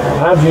Kenya,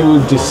 have you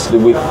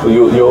with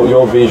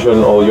your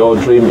vision or your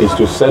dream is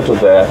to settle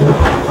there?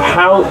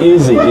 How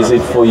easy is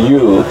it for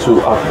you to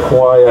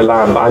acquire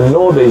land? I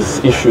know there's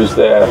issues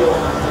there.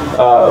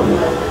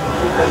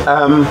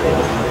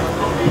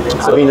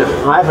 I mean,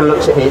 I haven't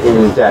looked at it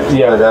in depth,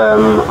 but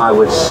I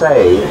would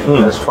say,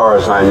 as far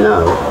as I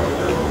know,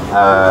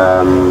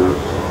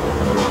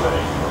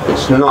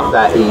 it's not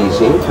that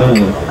easy.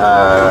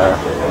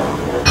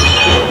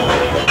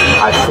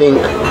 I think,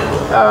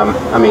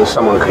 I mean,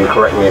 someone can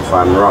correct me if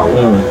I'm wrong.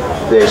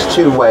 There's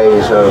two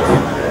ways of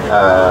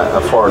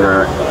a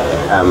foreigner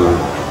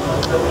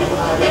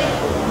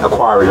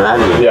acquiring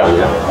land in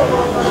Kenya.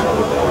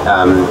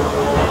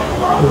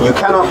 You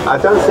cannot, I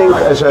don't think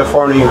as a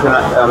foreigner you can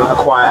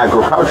acquire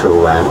agricultural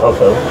land,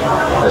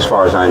 as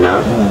far as I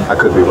know. I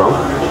could be wrong.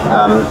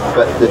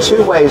 But the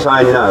two ways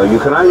I know, you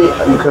can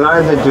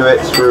either do it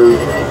through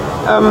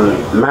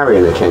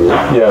marrying a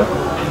Kenyan,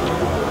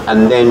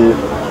 and then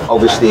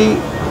obviously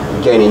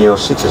gaining your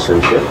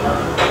citizenship,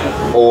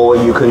 or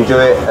you can do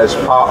it as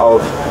part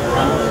of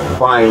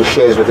buying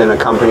shares within a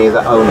company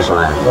that owns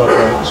land.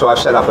 So I've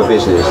set up a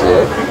business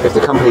there. If the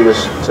company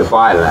was to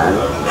buy land,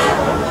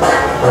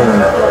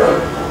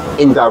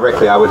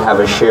 indirectly I would have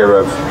a share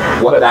of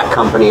what that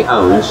company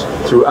owns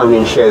through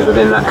owning shares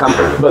within that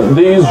company. But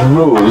these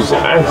rules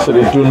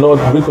actually do not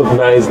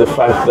recognize the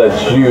fact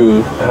that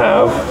you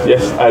have,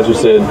 yes, as you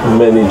said,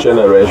 many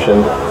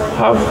generations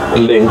have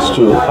links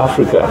to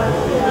Africa.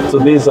 So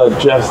these are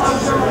just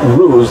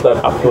rules that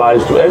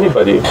applies to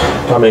anybody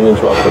coming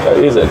into Africa,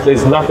 is it?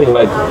 There's nothing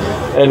like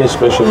any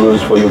special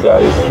rules for you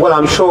guys. Well,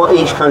 I'm sure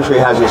each country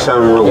has its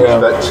own rules,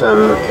 but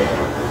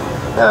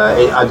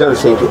I don't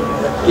think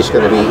it's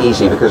going to be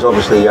easy, because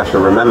obviously you have to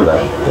remember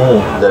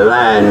the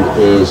land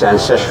is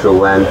ancestral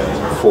land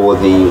for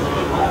the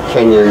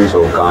Kenyans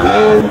or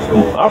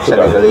Ghanaians or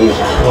Senegalese,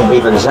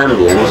 even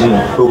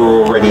Zambians who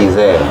are already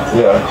there.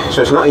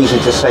 So it's not easy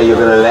to say you're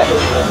going to let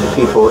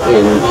people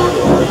in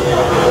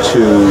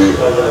to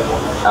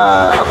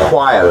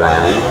acquire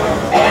land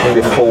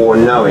before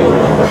knowing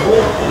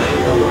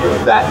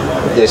that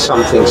there's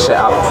something set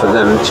up for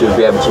them to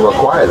be able to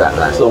acquire that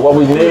land. So what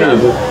we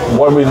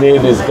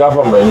need is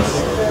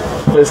governments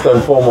first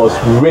and foremost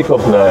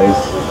recognize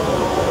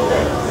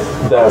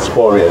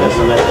diasporians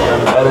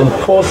and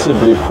then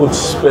possibly put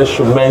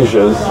special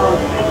measures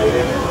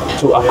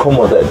to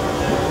accommodate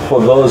for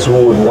those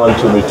who would want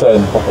to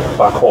return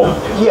back home.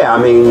 I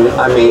mean,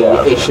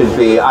 it should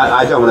be.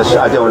 I don't want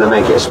to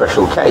make it a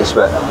special case,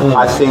 but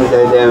I think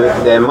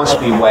that there must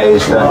be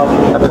ways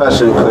that a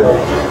person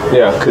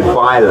could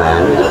buy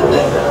land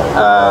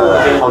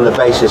on the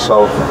basis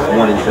of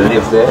wanting to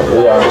live there,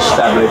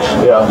 establish,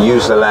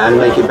 use the land,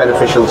 make it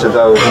beneficial to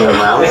those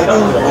around.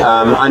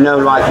 I know,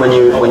 like when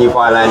you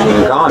buy land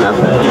in Ghana,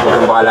 people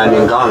can buy land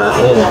in Ghana.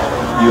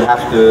 You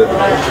have to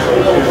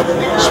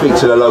speak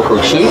to the local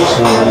chiefs,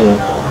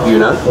 you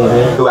know,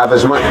 who have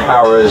as much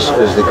power as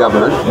the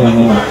government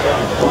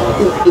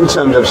in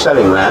terms of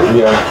selling land.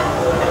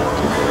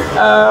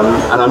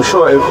 And I'm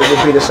sure it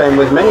would be the same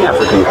with many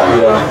African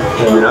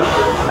countries, you know.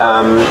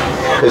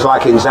 because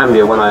like in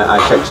Zambia, when I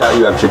checked out,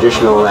 you have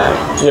traditional land,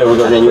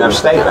 and then you have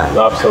state land.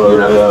 Absolutely, you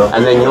know?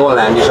 And then your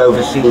land is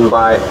overseen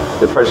by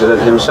the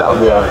president himself,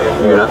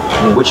 you know,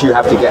 which you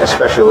have to get a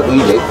special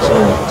edict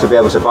to be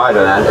able to buy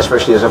the land,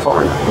 especially as a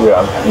foreigner.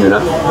 You know,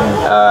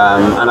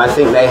 and I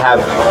think they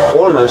have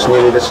almost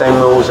nearly the same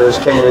rules as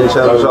Kenya in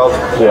terms of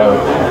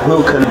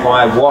who can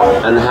buy what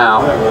and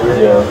how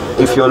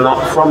if you're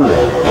not from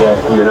there.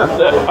 You know,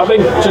 I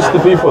think just the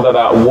people that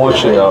are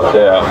watching out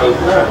there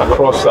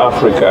across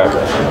Africa,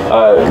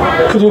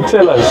 could you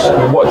tell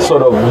us what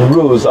sort of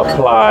rules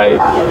apply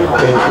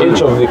in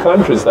each of the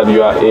countries that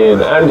you are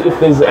in, and if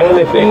there's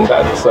anything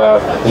that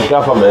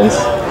governments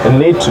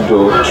need to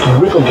do to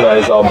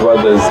recognize our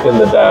brothers in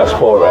the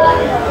diaspora?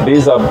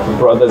 These are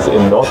brothers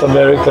in North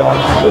America,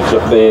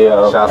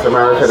 South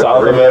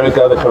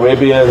America, the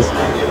Caribbeans.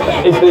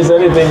 If there's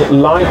anything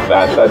like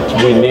that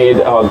that we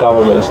need our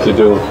governments to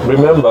do,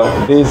 remember,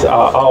 these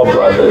are our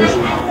brothers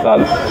that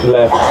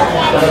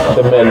left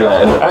the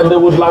mainland, and they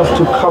would love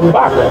to come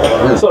back.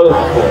 So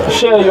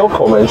share your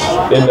comments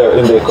in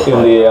the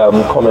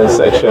comment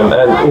section,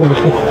 and it will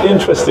be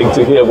interesting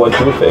to hear what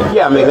you think.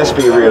 Yeah, I mean, let's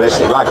be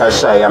realistic. Like I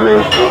say, I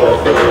mean,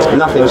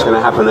 nothing's going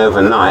to happen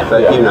overnight,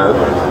 but you know,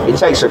 it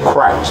takes a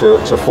crack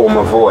to form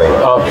a void.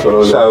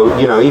 Absolutely. So,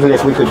 you know, even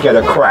if we could get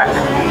a crack,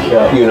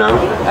 you know,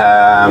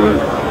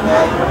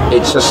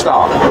 it's a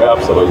start.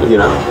 Absolutely. You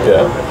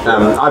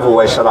know, I've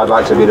always said I'd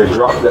like to be the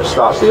drop that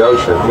starts the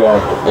ocean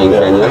in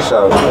Kenya.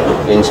 So,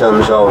 in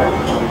terms of,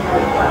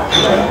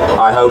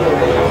 I hope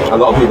a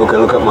lot of people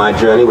can look at my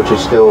journey, which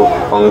is still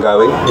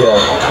ongoing.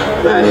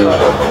 And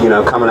you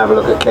know, come and have a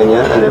look at Kenya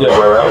and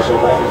everywhere else.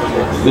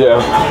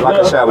 Like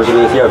I said, I was in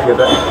Ethiopia,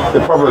 but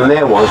the problem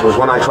there was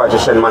when I tried to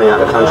send money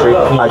out of the country,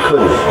 I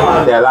couldn't.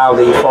 They allowed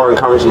the foreign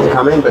currency to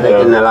come in, but they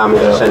didn't allow me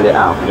to send it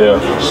out.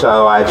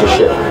 So I had to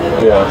ship.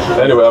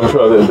 Anyway, I'm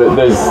sure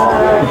there's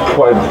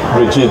quite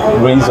rigid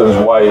reasons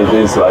why it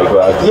is like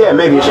that. Yeah,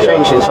 maybe it's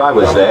changed since I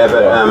was there,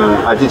 but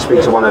I did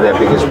speak to one of their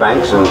biggest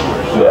banks, and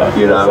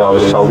you know, I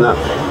was told no.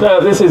 No,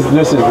 this is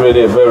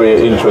really a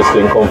very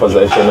interesting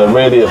conversation, and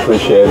really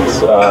appreciate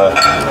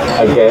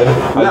again.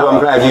 No,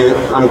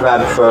 I'm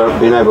glad for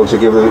being able to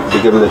give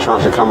them the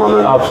chance to come on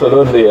and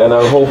absolutely, and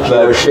I hope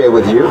that share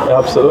with you.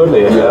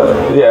 Absolutely,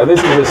 this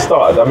is the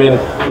start. I mean,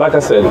 like I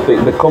said,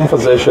 the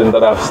conversation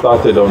that I've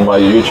started on my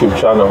YouTube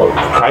channel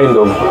kind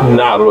of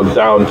narrowed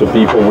down to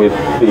people with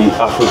the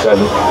African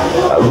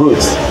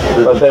roots,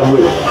 but then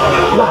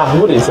I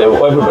wouldn't say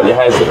everybody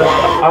has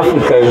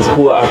Africans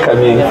who are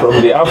coming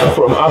from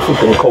from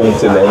African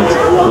continent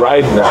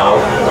right now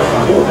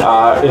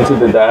into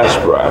the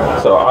diaspora.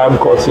 So I'm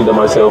consider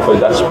myself a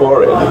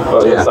diasporian,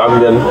 a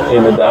Zambian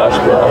in the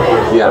diaspora.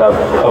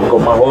 I've got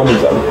my home in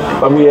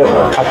Zambia.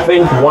 But I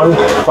think one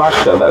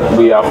factor that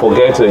we are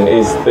forgetting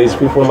is these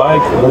people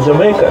like the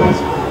Jamaicans.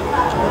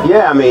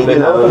 Yeah, I mean, you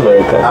know,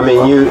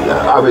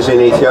 I was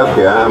in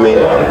Ethiopia. I mean,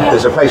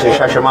 there's a place in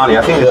Shashamani.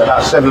 I think there's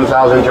about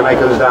 7,000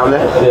 Jamaicans down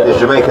there. There's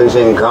Jamaicans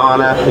in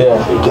Ghana,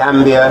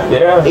 Gambia,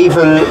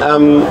 even,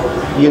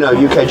 you know,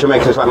 UK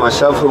Jamaicans like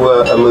myself who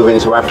are moving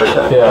to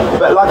Africa.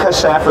 But like I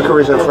say, Africa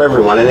isn't for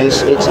everyone, and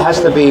it has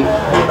to be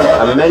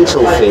a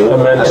mental thing,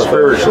 a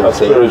spiritual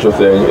thing,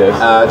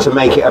 to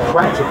make it a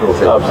practical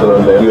thing.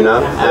 Absolutely. You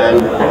know,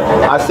 and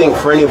I think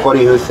for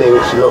anybody who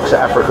looks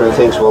at Africa and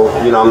thinks, well,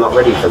 you know, I'm not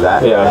ready for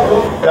that.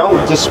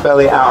 Don't dispel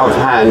it out of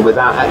hand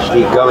without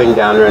actually going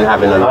down there and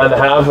having a look. And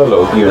have a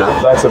look. You know,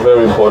 that's a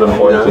very important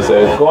point to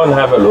say. Go and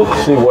have a look,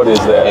 see what is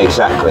there.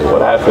 Exactly.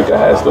 What Africa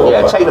has to offer.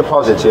 Yeah, take the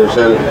positives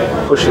and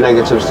push the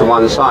negatives to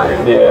one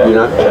side. You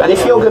know, and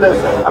if you're gonna,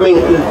 I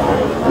mean,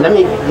 let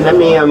me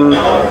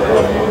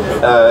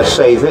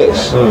say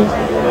this.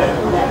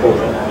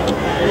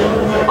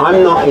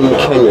 I'm not in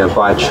Kenya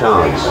by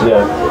chance.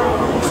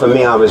 For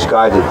me, I was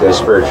guided there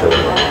spiritually.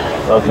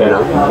 Okay. You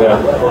know?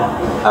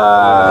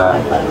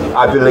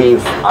 I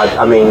believe,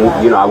 I mean,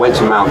 you know, I went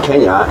to Mount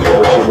Kenya,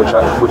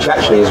 which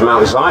actually is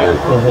Mount Zion,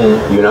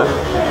 you know.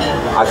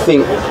 I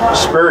think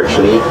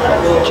spiritually,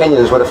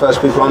 Kenyans were the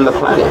first people on the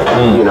planet,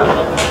 you know,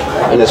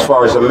 in as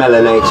far as the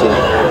melanated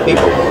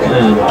people.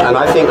 And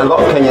I think a lot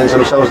of Kenyans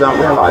themselves don't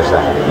realise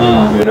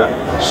that, you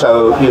know.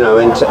 So, you know,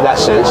 in that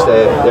sense,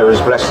 they're as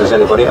blessed as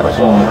anybody else.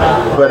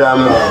 But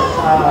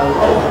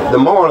the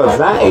moral of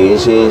that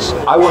is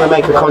I want to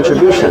make a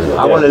contribution.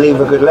 I want to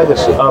leave a good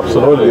legacy.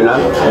 Absolutely. You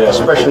know,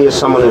 especially as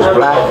someone who's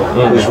black,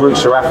 whose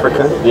roots are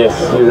African.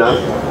 You know,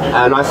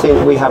 and I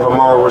think we have a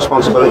moral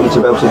responsibility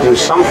to be able to do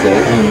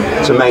something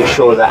to make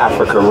sure that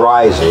Africa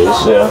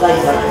rises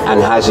and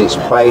has its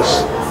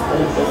place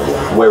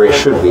where it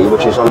should be,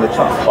 which is on the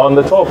top. On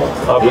the top,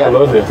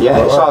 absolutely.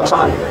 Yeah, it's our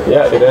time.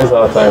 Yeah, it is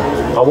our time.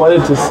 I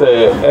wanted to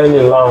say any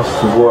last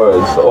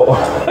words, or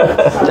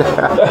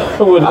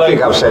I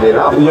think I've said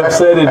enough. You've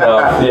said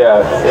enough.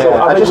 So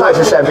I'd just like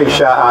to say a big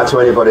shout out to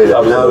anybody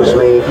that knows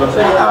me.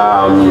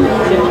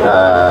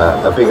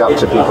 a big up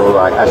to people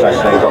like, as I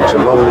say, Dr.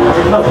 Romney,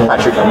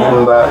 Patrick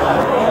Lumumba,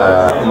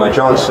 Uma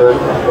Johnson.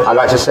 I'd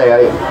like to say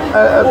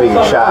a big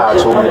shout out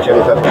to all the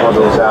Jennifer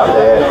models out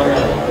there.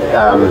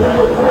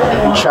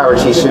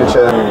 Charity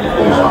Suter,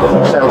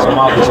 who's sales and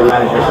marketing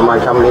manager for my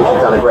company,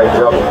 she's done a great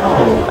job.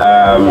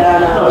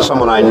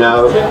 Someone I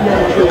know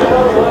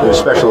who's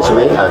special to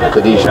me,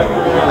 Khadija,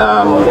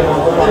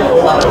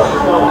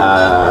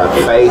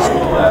 Faith,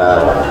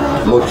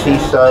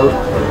 Mutiso,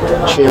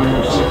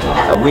 Chims,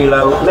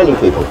 Wheelo, many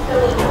people.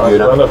 You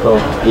know? Wonderful.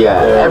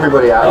 Yeah,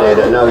 everybody out there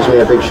that knows me,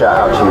 a big shout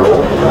out to you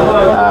all.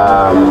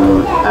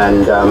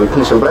 And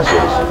peace and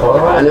blessings.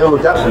 Right. And who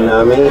doesn't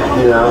know me,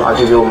 you know, I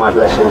give you all my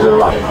blessings and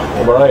love.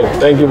 Right,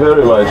 thank you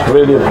very much.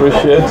 Really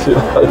appreciate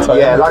your time.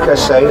 Yeah, like I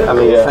say, I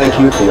mean, thank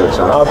you for your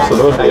time.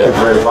 Absolutely. Thank you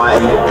for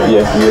inviting me.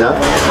 Yeah. You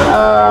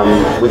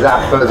know,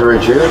 without further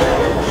ado,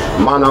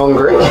 man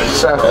hungry,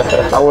 so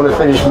I want to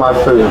finish my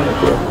food.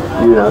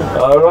 You know.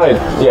 All right.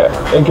 Yeah.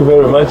 Thank you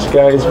very much,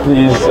 guys.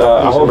 Please.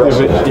 I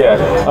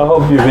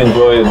hope you've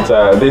enjoyed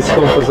this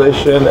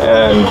conversation,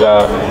 and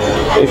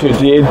if you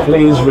did,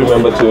 please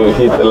remember to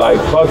hit the like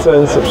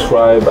button,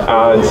 subscribe,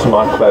 and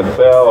smack that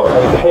bell.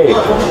 And hey,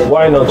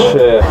 why not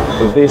share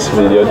this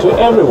video to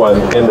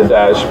everyone in the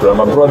diaspora?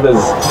 My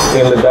brothers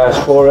in the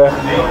diaspora,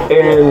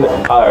 in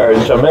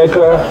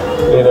Jamaica.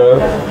 You know.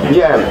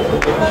 Yeah.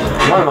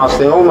 One last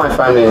thing. All my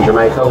family in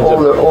Jamaica,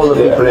 all the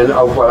people in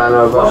Oakville and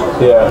over.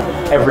 Yeah.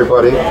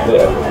 Everybody,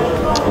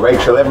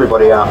 Rachel,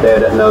 everybody out there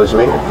that knows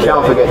me,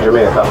 can't forget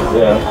Jamaica.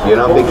 Yeah. You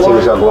know, big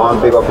things are going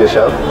on, big up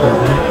yourself.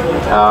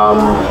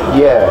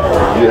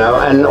 Yeah, you know,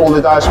 and all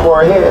the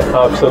diaspora here.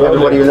 Absolutely.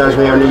 Everybody who knows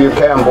me here in the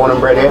UK, I'm born and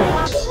bred here.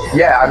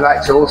 Yeah, I'd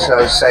like to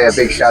also say a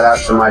big shout out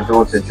to my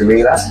daughter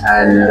Jamila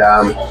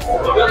and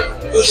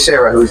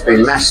Sarah, who's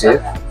been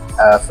massive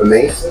for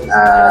me.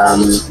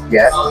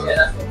 Yeah,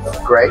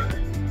 great.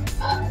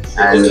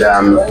 And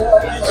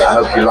I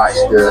hope you liked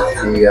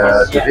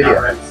the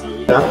video.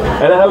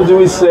 And how do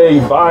we say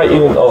bye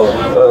in,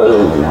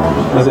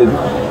 is it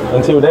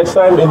until next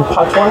time in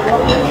Patois?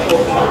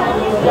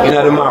 In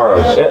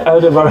Adamaros.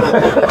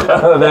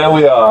 There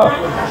we are.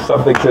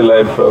 Something to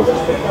learn from.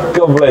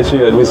 God bless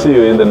you, and we'll see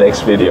you in the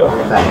next video.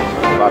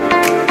 Thanks.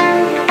 Bye.